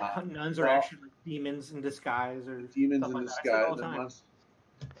 Or that nuns are actually like demons in disguise or Demons stuff in like that. I see it all disguise. the time.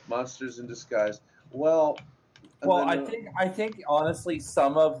 Monsters in disguise. Well, I think honestly,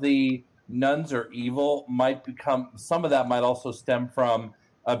 some of the nuns are evil might become. Some of that might also stem from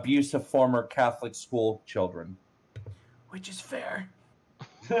abuse of former Catholic school children. Which is fair.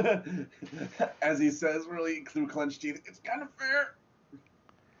 as he says, really through clenched teeth, it's kind of fair.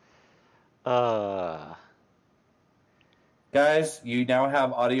 Guys, you now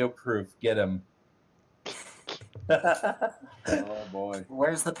have audio proof. Get him. Oh boy.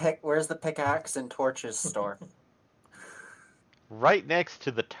 Where's the pickaxe and torches store? Right next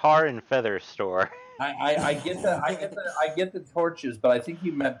to the tar and feather store. I get the torches, but I think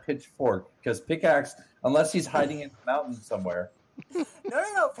you meant pitchfork because pickaxe, unless he's hiding in the mountain somewhere.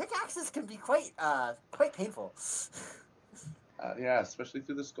 No. Pickaxes can be quite painful. Yeah, especially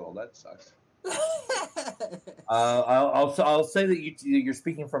through the skull. That sucks. I'll say that you're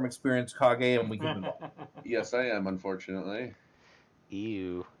speaking from experience, Kage, and we can move on. Yes, I am, unfortunately.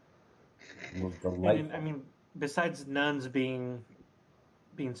 Ew. I mean, besides nuns being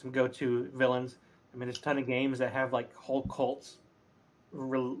some go-to villains, I mean, there's a ton of games that have like whole cults,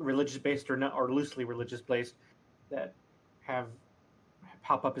 religious based or not, or loosely religious based, that have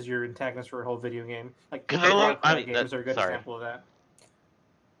pop up as your antagonist for a whole video game. Like games are a good example of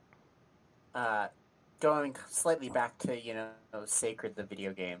that. Going slightly back to Sacred, the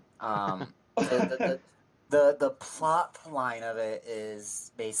video game. The plot line of it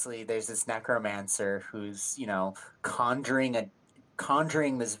is basically there's this necromancer who's conjuring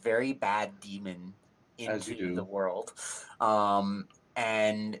this very bad demon into the world,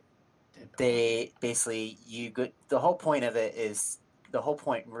 and they basically the whole point of it is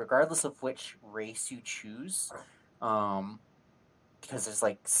regardless of which race you choose, because there's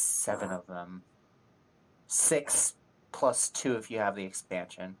like 7 of them, 6 plus 2 if you have the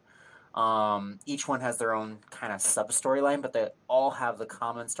expansion. Each one has their own kind of sub storyline, but they all have the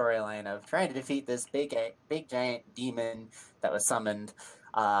common storyline of trying to defeat this big giant demon that was summoned,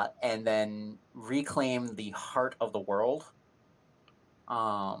 and then reclaim the heart of the world.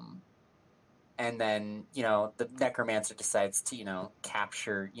 And then the necromancer decides to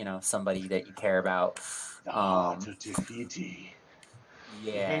capture somebody that you care about. To defeat.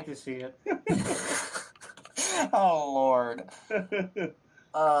 Yeah. I hate to see it. Oh Lord.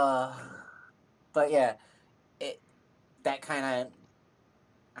 But yeah, that kind of,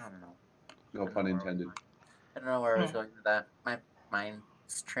 I don't know. No pun intended. I don't know where I was going with that. My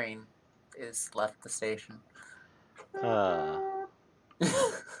mind's train is left the station.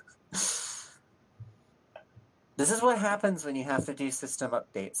 This is what happens when you have to do system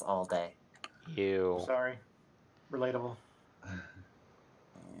updates all day. Sorry. Relatable.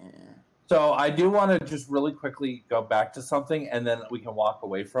 So I do want to just really quickly go back to something, and then we can walk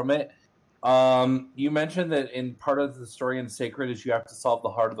away from it. You mentioned that in part of the story in Sacred is you have to solve the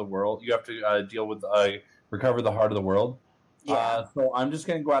heart of the world. You have to deal with recover the heart of the world. Yeah. So I'm just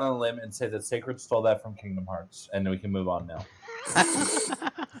going to go out on a limb and say that Sacred stole that from Kingdom Hearts, and we can move on now.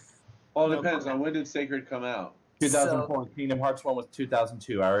 Well, it depends on when did Sacred come out. 2004. Kingdom Hearts 1 was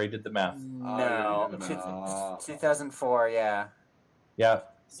 2002. I already did the math. No, 2004. Yeah. Yeah.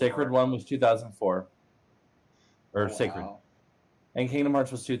 Sacred 1 was 2004. Or Sacred. Wow. And Kingdom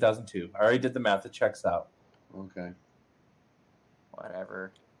Hearts was 2002. I already did the math. It checks out. Okay.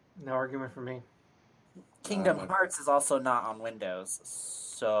 Whatever. No argument for me. Kingdom Hearts is also not on Windows,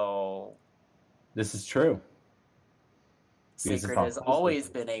 so... This is true. Sacred has always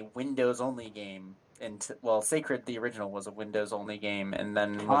been a Windows-only game. Sacred, the original, was a Windows-only game, and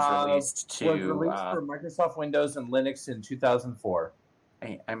then was released to... was released for Microsoft Windows and Linux in 2004.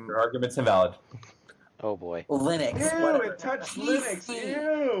 I'm Your argument's invalid. Oh boy. Linux. Ew, whatever. it touched PC. Linux.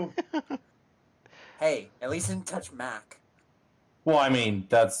 Ew. Hey, at least it didn't touch Mac. Well, I mean,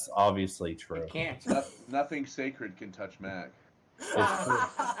 that's obviously true. It can't. Nothing sacred can touch Mac.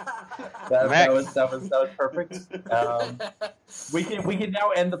 That was perfect. We can now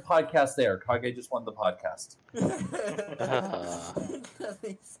end the podcast there. Kage just won the podcast.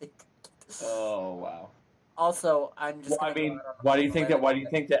 Nothing sacred. Oh wow. Also, I'm just. Well, I mean, why do you think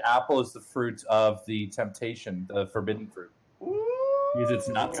that apple is the fruit of the temptation, the forbidden fruit? Because it's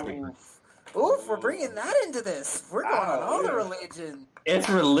not sacred. Oof, we're bringing that into this. We're going on all the religion. It's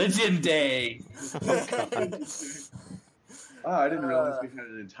religion day. Oh, I didn't realize we had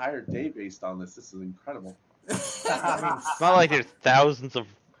an entire day based on this. This is incredible. It's not like there's thousands of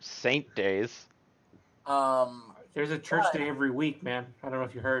saint days. There's a church day every week, man. I don't know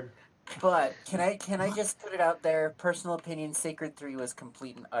if you heard. But can I just put it out there? Personal opinion: Sacred 3 was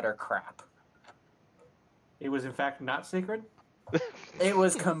complete and utter crap. It was in fact not sacred. It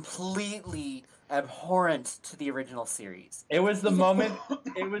was completely abhorrent to the original series. It was the moment.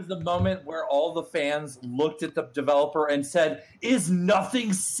 It was the moment where all the fans looked at the developer and said, "Is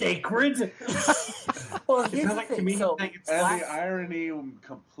nothing sacred?" Well, It here's sounds the like to thing. me. So, Like it's And the irony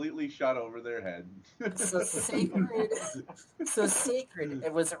completely shot over their head. so Sacred. So Sacred.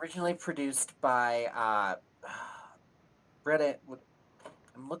 It was originally produced by Reddit.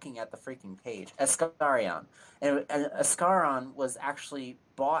 I'm looking at the freaking page. Ascarion. And Ascaron was actually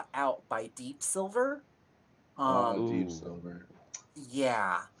bought out by Deep Silver. Deep Silver.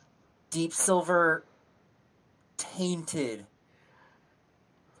 Yeah. Deep Silver tainted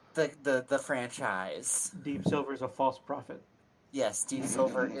the franchise. Deep Silver is a false prophet. Yes, Deep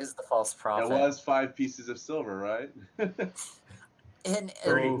Silver is the false prophet. It was 5 pieces of silver, right? And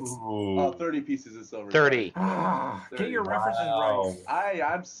 30 pieces of silver. 30. Get your references Wow. right.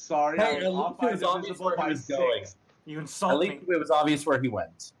 I'm sorry. Hey, I at was off least by it was obvious divisible where he by was going. 6. You At insult least me. it was obvious where he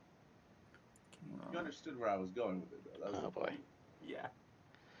went. You understood where I was going with it, though. That was Oh boy. Yeah.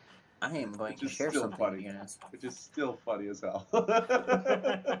 I am going to Which is share still something funny. with you guys. Which is still funny as hell.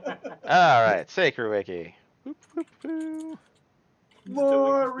 Alright, Sacred Wiki. Whoop, whoop, whoop.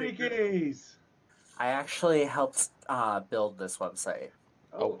 More Rikis! I actually helped build this website.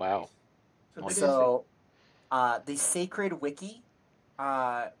 Oh wow. So, the Sacred Wiki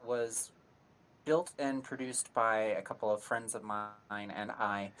was built and produced by a couple of friends of mine, and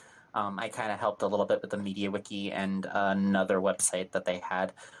I kind of helped a little bit with the Media Wiki and another website that they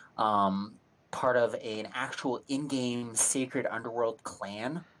had. Part of an actual in-game Sacred Underworld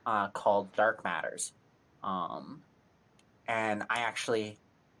clan called Dark Matters. And I actually,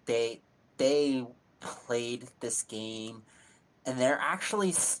 they played this game, and they're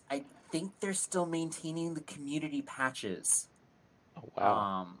actually, I think they're still maintaining the community patches. Oh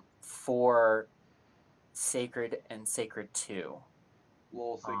wow. For Sacred and Sacred 2.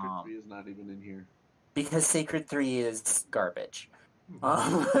 Lol, Sacred 3 is not even in here. Because Sacred 3 is garbage.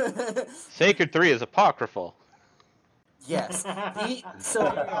 Sacred 3 is apocryphal. Yes. Bring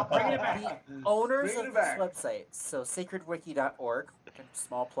it back. The owners Bring it of this back. website, so sacredwiki.org,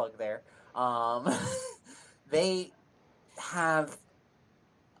 small plug there, they have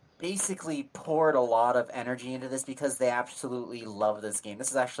basically poured a lot of energy into this because they absolutely love this game. This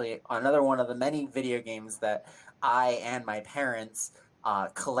is actually another one of the many video games that I and my parents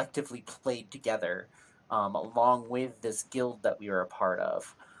collectively played together, along with this guild that we were a part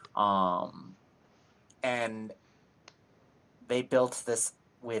of. And they built this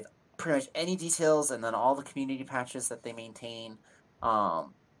with pretty much any details and then all the community patches that they maintain.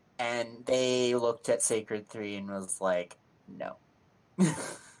 And they looked at Sacred 3 and was like, no.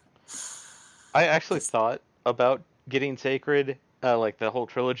 I actually thought about getting Sacred, like the whole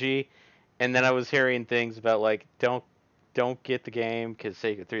trilogy, and then I was hearing things about like don't get the game because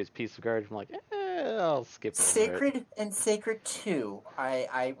Sacred 3 is a piece of garbage. I'm like, I'll skip over it. Sacred and Sacred 2,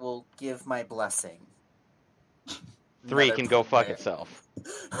 I will give my blessing. 3 Another can go plug fuck there. itself.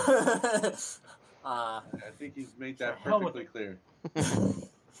 I think he's made that hell with perfectly clear.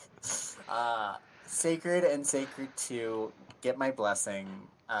 Sacred and Sacred 2, get my blessing.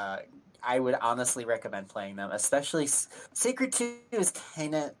 I would honestly recommend playing them, especially Sacred 2 is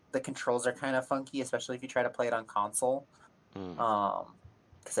kind of, the controls are kind of funky, especially if you try to play it on console.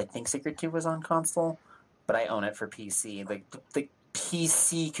 Because I think Sacred 2 was on console, but I own it for PC. The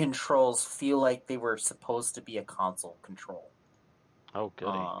PC controls feel like they were supposed to be a console control. Oh,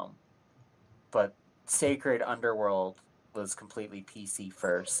 goody. But Sacred Underworld was completely PC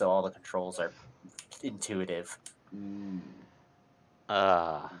first, so all the controls are intuitive.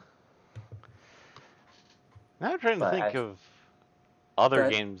 Now I'm trying to But think of other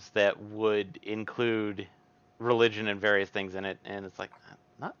Good. games that would include religion and various things in it, and it's like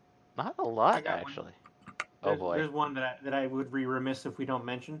not a lot got one. actually. Oh boy. There's one that I would be remiss if we don't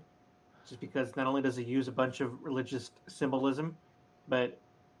mention, just because not only does it use a bunch of religious symbolism, but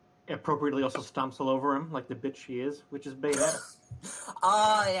appropriately also stomps all over him like the bitch she is, which is Bayonetta.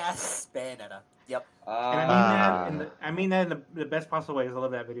 Yes, Bayonetta. Yep. And I mean that in the best possible way, because I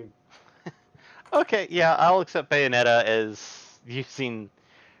love that video. Okay, yeah, I'll accept Bayonetta as you've seen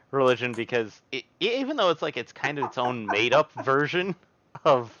religion because even though it's like it's kind of its own made-up version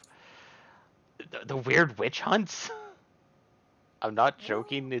of the weird witch hunts. I'm not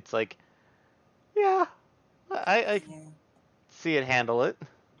joking. It's like, yeah, I see it handle it.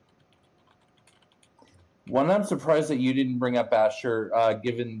 One I'm surprised that you didn't bring up, Asher,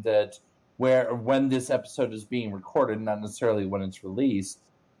 given that when this episode is being recorded, not necessarily when it's released,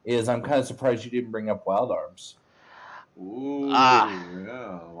 is I'm kind of surprised you didn't bring up Wild Arms. Ooh,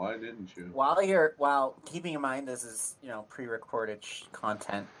 yeah. Why didn't you? While keeping in mind this is pre-recorded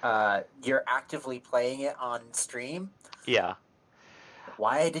content, you're actively playing it on stream. Yeah.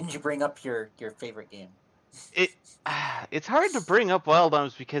 Why didn't you bring up your favorite game? It's hard to bring up Wild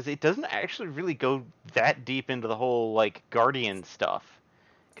Arms because it doesn't actually really go that deep into the whole like Guardian stuff.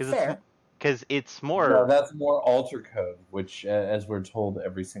 Because it's more. No, that's more Alter Code, which, as we're told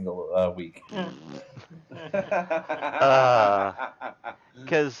every single week.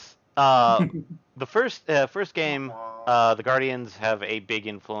 Because the first game, the Guardians have a big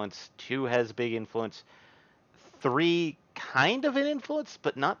influence. 2 has a big influence. 3 kind of an influence,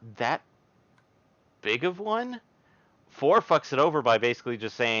 but not that big of one. 4 fucks it over by basically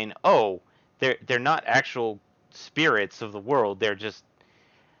just saying, "Oh, they're not actual spirits of the world. They're just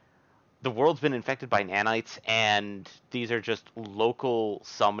the world's been infected by nanites, and these are just local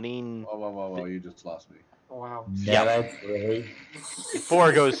summoning." Whoa! You just lost me. Wow. Nanites, really?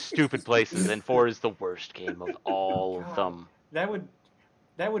 4 goes stupid places, and 4 is the worst game of all of them. That would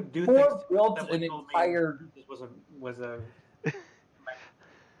do 4 things. built that an entire. Was a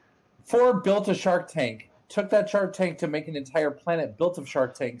 4 built a Shark Tank. Took that Shark Tank to make an entire planet built of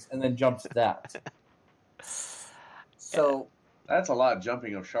Shark Tanks, and then jumped to that. So that's a lot of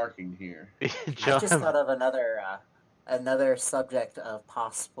jumping of sharking here. I just thought of another subject of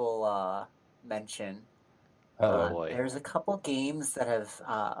possible mention. Boy. There's a couple games that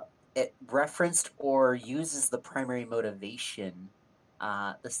have it referenced or uses the primary motivation.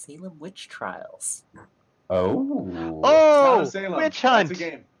 The Salem Witch Trials. Oh, Town of Salem. Witch Hunt. That's a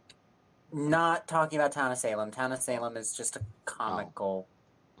game. Not talking about Town of Salem. Town of Salem is just a comical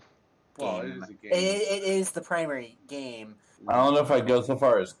game. Well, it is a game. It is the primary game. I don't know if I'd go so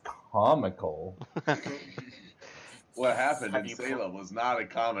far as comical. What happened in Salem was not a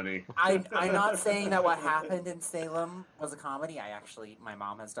comedy. I'm not saying that what happened in Salem was a comedy. My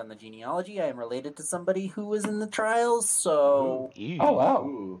mom has done the genealogy. I am related to somebody who was in the trials, so... Oh, wow.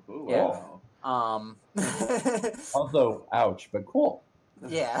 Ooh, yeah. Wow. Also, ouch, but cool.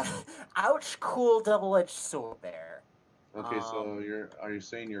 Yeah. Ouch, cool double-edged sword there. Okay, so are you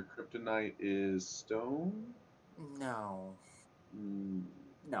saying your kryptonite is stone? No. Mm.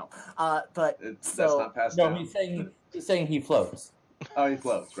 No. But that's not passed No, down. he's saying he floats. Oh, he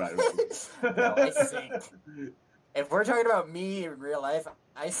floats, right. No, I sink. If we're talking about me in real life,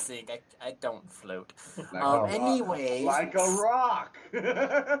 I sink. I don't float. Anyways. Like a rock.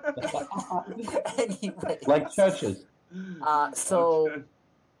 Anyways. Like churches.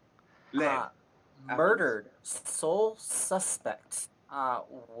 Murdered sole suspect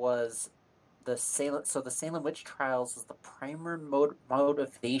was the Salem. So the Salem Witch Trials is the primary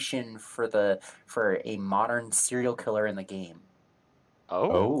motivation for a modern serial killer in the game.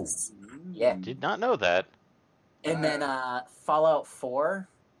 Oh. Yeah. Did not know that. And then Fallout 4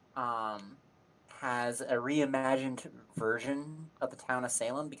 has a reimagined version of the town of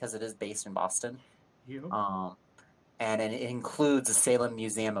Salem because it is based in Boston. Yep. And it includes a Salem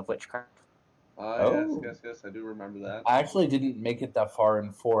Museum of Witchcraft. Yes, I do remember that. I actually didn't make it that far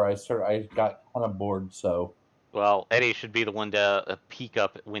in 4. I got kind of bored, so. Well, Eddie should be the one to peek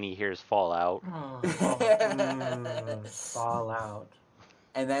up when he hears Fallout. Fallout.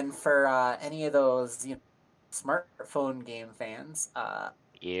 And then for any of those smartphone game fans,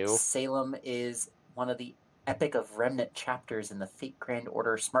 Salem is one of the Epic of Remnant chapters in the Fate Grand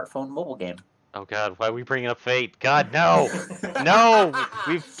Order smartphone mobile game. Oh God, why are we bringing up Fate? God, no! No!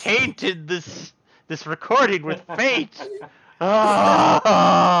 We've tainted this recording with Fate!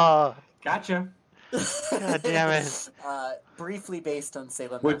 Oh! Gotcha. God damn it. Briefly based on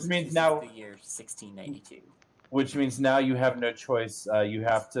Salem, which means now the year 1692. Which means now you have no choice. You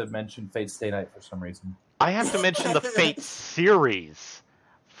have to mention Fate Stay Night for some reason. I have to mention the Fate series,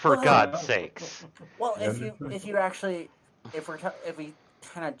 for Well, God's sakes. Well, if we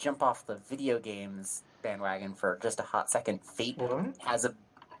kind of jump off the video games bandwagon for just a hot second, Fate What? has a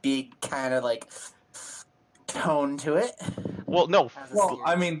big kind of like tone to it. Well, no. as a Well, series.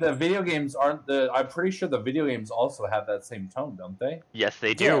 I mean, the video games aren't the. I'm pretty sure the video games also have that same tone, don't they? Yes,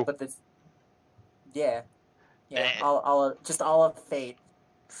 they do. Yeah, but this. Yeah. All of Fate.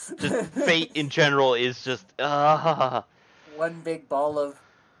 Just Fate in general is just. One big ball of.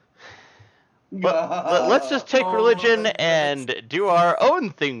 Let's just take religion and do our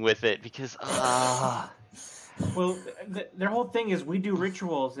own thing with it, because. Well, their whole thing is we do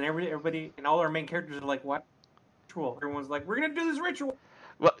rituals, and everybody and all our main characters are like, "What ritual?" Everyone's like, "We're gonna do this ritual."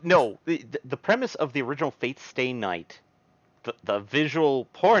 Well, no, the premise of the original Fate Stay Night, the visual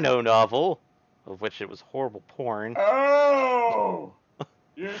porno novel, of which it was horrible porn. Oh!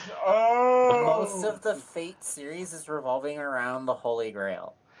 Yes. Oh! Most of the Fate series is revolving around the Holy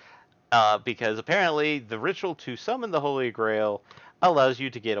Grail. Because apparently the ritual to summon the Holy Grail allows you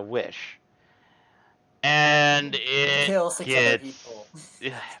to get a wish. And it Kill 6 other people.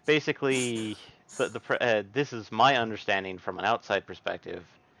 basically, this is my understanding from an outside perspective,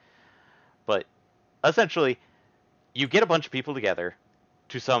 but essentially, you get a bunch of people together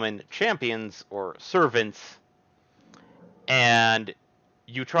to summon champions or servants, and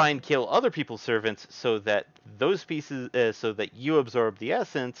you try and kill other people's servants so that those pieces, so that you absorb the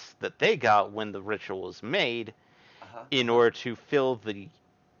essence that they got when the ritual was made, in order to fill the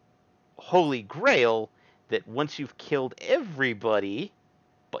Holy Grail. That once you've killed everybody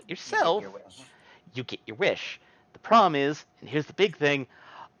but yourself, you get your wish. The problem is, and here's the big thing,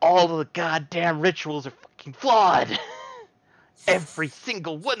 all of the goddamn rituals are fucking flawed. Every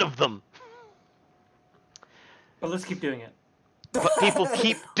single one of them. But let's keep doing it. But people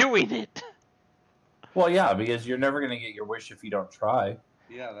keep doing it. Well, yeah, because you're never going to get your wish if you don't try.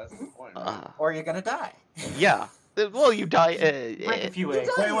 Yeah, that's the point. Right? Or you're gonna die. Yeah. Well, you die. Break a few eggs.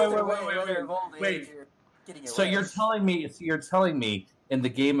 Wait. So you're telling me in the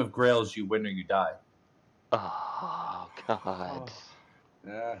game of Grails you win or you die? Oh God.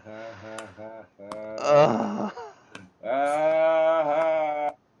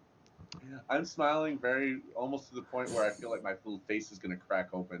 I'm smiling almost to the point where I feel like my little face is gonna crack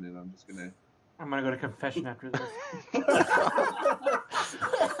open, and I'm gonna go to confession after this.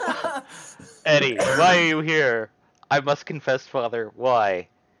 Eddie, why are you here? I must confess, Father. Why?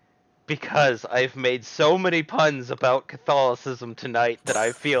 Because I've made so many puns about Catholicism tonight that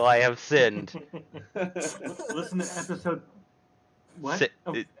I feel I have sinned. Listen to episode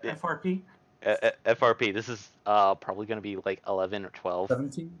FRP? FRP. This is probably going to be like 11 or 12.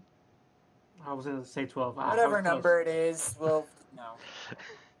 17? I was going to say 12. Whatever number it is, well, no.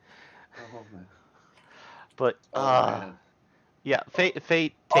 Oh, man. But, yeah, Fate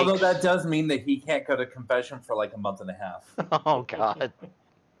takes... Although that does mean that he can't go to confession for like a month and a half. Oh, God.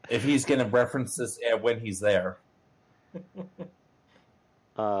 If he's going to reference this when he's there.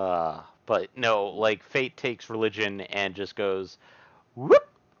 But no, like, Fate takes religion and just goes, whoop,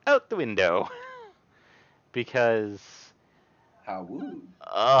 out the window. Because... How would?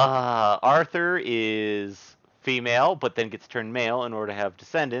 Arthur is female, but then gets turned male in order to have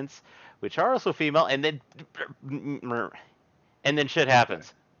descendants, which are also female, and then shit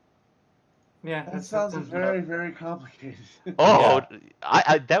happens. Yeah, that sounds very, very complicated. Oh, yeah.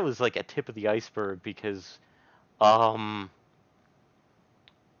 I that was like a tip of the iceberg because, I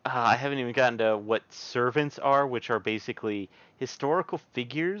haven't even gotten to what servants are, which are basically historical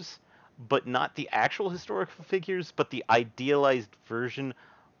figures, but not the actual historical figures, but the idealized version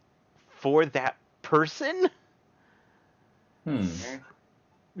for that person. You're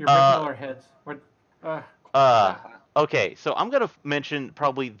breaking all our heads. Okay, so I'm gonna mention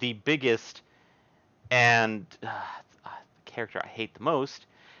probably the biggest and the character I hate the most,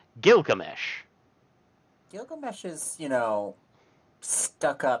 Gilgamesh. Gilgamesh is,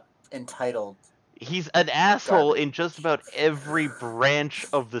 stuck up, entitled. He's an asshole in just about every branch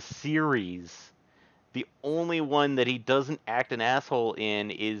of the series. The only one that he doesn't act an asshole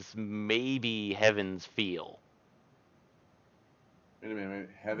in is maybe Heaven's Feel. Wait a minute,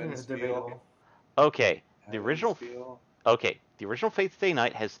 Heaven's Feel? Okay, Heaven's the original Fate Stay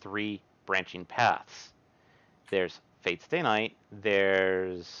Night has 3 branching paths. There's Fate Stay Night,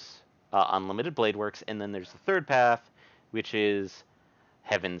 there's Unlimited Blade Works, and then there's the third path, which is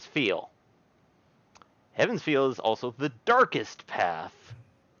Heaven's Feel. Heaven's Feel is also the darkest path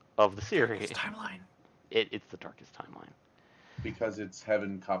of the series. Timeline. It's the darkest timeline. Because it's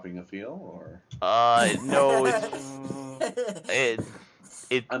heaven copying a feel, or? No, it's...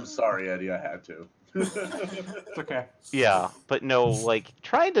 I'm sorry, Eddie, I had to. It's okay. Yeah, but no, like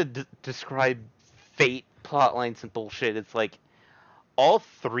trying to describe Fate plotlines and bullshit. It's like all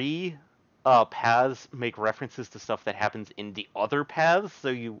three paths make references to stuff that happens in the other paths, so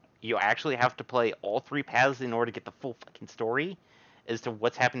you actually have to play all three paths in order to get the full fucking story as to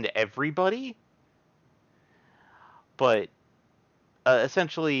what's happened to everybody. But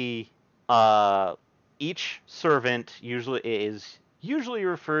essentially, each servant is usually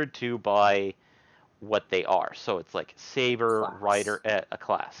referred to by what they are. So it's like saber, Class. rider, a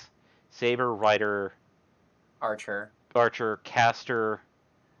class, saber, rider, Archer. caster,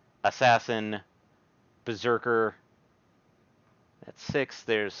 assassin, berserker. That's 6.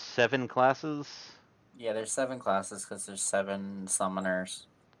 There's 7 classes. Yeah, there's 7 classes because there's 7 summoners.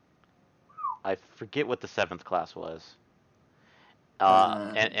 I forget what the 7th class was.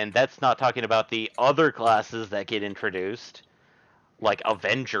 Mm. And that's not talking about the other classes that get introduced, like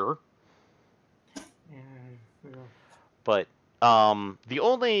Avenger. Yeah. But the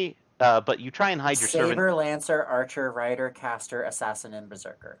only but you try and hide your Saber, servant. Lancer, Archer, Rider, Caster, Assassin, and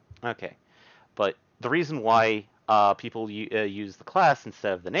Berserker. Okay, but the reason why people use the class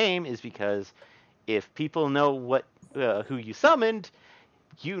instead of the name is because if people know what who you summoned,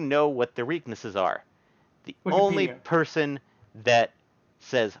 you know what their weaknesses are. The Wikipedia. only person that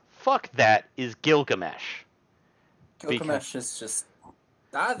says fuck that is Gilgamesh. Gilgamesh is just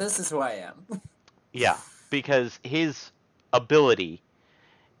this is who I am. Yeah, because his ability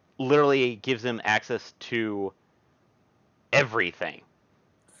literally gives him access to everything.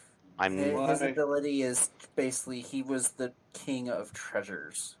 His ability is basically he was the king of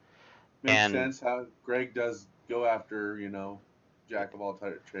treasures. Makes sense how Greg does go after, jack of all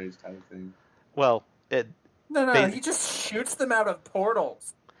trades type of thing. Well, no, he just shoots them out of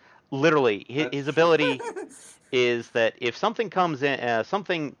portals. Literally, his ability is that if something comes in,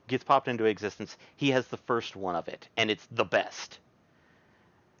 something gets popped into existence, he has the first one of it, and it's the best.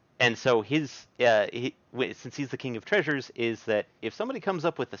 And so since he's the king of treasures, is that if somebody comes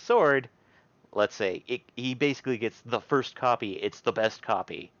up with a sword, let's say, he basically gets the first copy, it's the best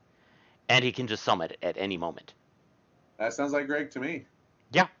copy, and he can just summon it at any moment. That sounds like Greg to me.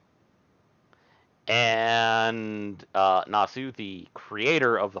 Yeah. And Nasu, the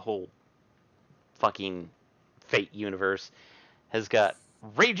creator of the whole fucking Fate universe, has got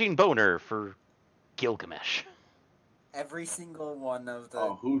raging boner for Gilgamesh. Every single one of the...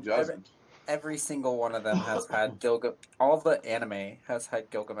 Oh, who doesn't? Every single one of them has had Gilgamesh... All the anime has had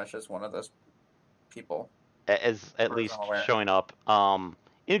Gilgamesh as one of those people. As at least showing up.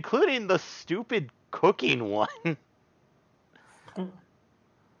 Including the stupid cooking one.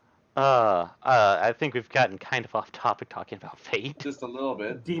 I think we've gotten kind of off topic talking about Fate. Just a little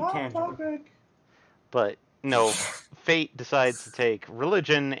bit. Deep tangent. But no, Fate decides to take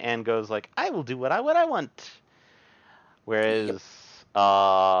religion and goes like, I will do what I want. Whereas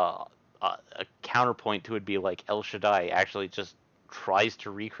a counterpoint to it would be like El Shaddai actually just tries to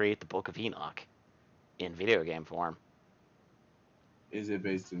recreate the Book of Enoch in video game form. Is it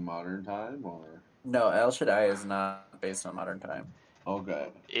based in modern time or? No, El Shaddai is not based on modern time. Okay.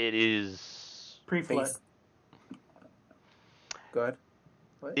 It is pre-flood. Good.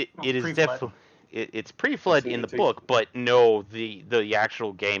 It is definitely it's pre-flood in the book, but no, the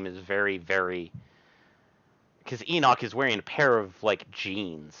actual game is very, very, because Enoch is wearing a pair of like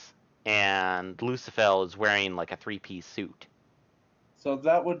jeans, and Lucifer is wearing like a 3-piece suit. So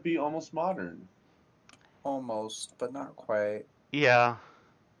that would be almost modern. Almost, but not quite. Yeah,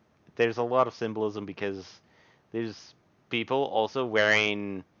 there's a lot of symbolism because there's people also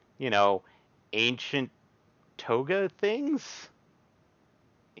wearing, ancient toga things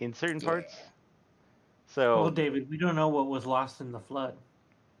in certain parts. So, well, David, we don't know what was lost in the flood.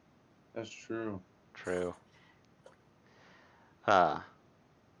 That's true. True. But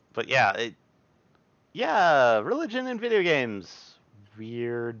religion in video games.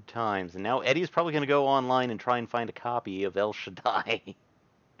 Weird times. And now Eddie's probably going to go online and try and find a copy of El Shaddai.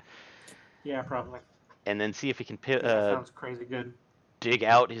 Yeah, probably. And then see if he can sounds crazy good. Dig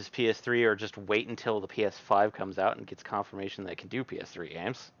out his PS3 or just wait until the PS5 comes out and gets confirmation that it can do PS3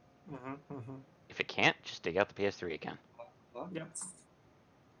 games. If it can't, just dig out the PS3 again. Yep.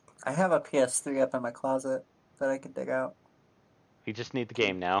 I have a PS3 up in my closet that I can dig out. You just need the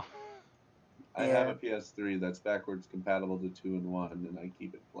game now. I have a PS3 that's backwards compatible to 2-in-1, and I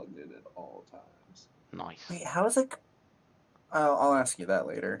keep it plugged in at all times. Nice. Wait, how is it? I'll ask you that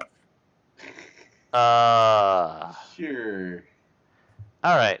later. Sure.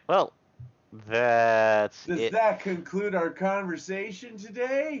 All right. Well, that's it. Does that conclude our conversation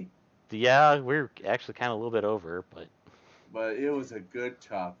today? Yeah, we're actually kind of a little bit over, but it was a good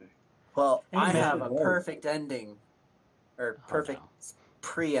topic. Well, I Amen. have a perfect ending, or perfect no.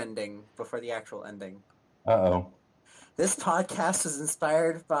 pre-ending before the actual ending. Uh-oh. This podcast was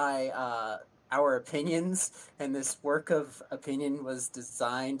inspired by our opinions, and this work of opinion was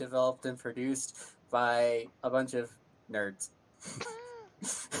designed, developed, and produced by a bunch of nerds.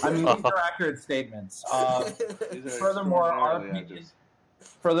 I mean, these are accurate statements. Furthermore, our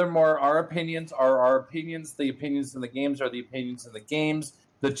opinions are our opinions. The opinions in the games are the opinions in the games.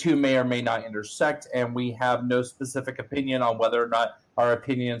 The two may or may not intersect, and we have no specific opinion on whether or not our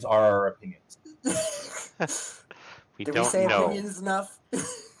opinions are our opinions. We Did don't we say know. opinions enough?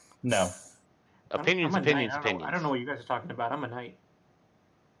 No. Opinions, I'm a knight. opinions. I don't know what you guys are talking about. I'm a knight.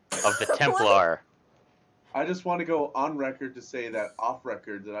 Of the Templar. I just want to go on record to say that off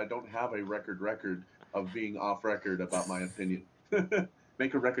record that I don't have a record of being off record about my opinion.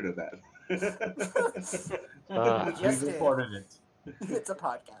 Make a record of that. You just We've did. recorded it. It's a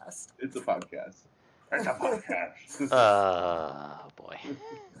podcast. It's a podcast. It's a podcast. Boy.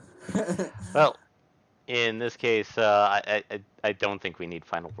 Well, in this case, I don't think we need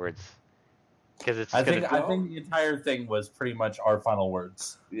final words. Because it's I gonna... think the entire thing was pretty much our final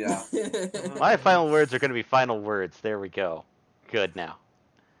words. Yeah. My final words are going to be final words. There we go. Good now.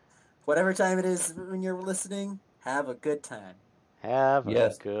 Whatever time it is when you're listening, have a good time. Have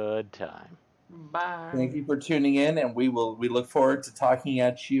Yes. a good time. Bye. Thank you for tuning in, and we look forward to talking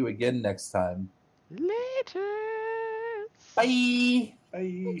at you again next time. Later. Bye.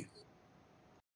 Bye.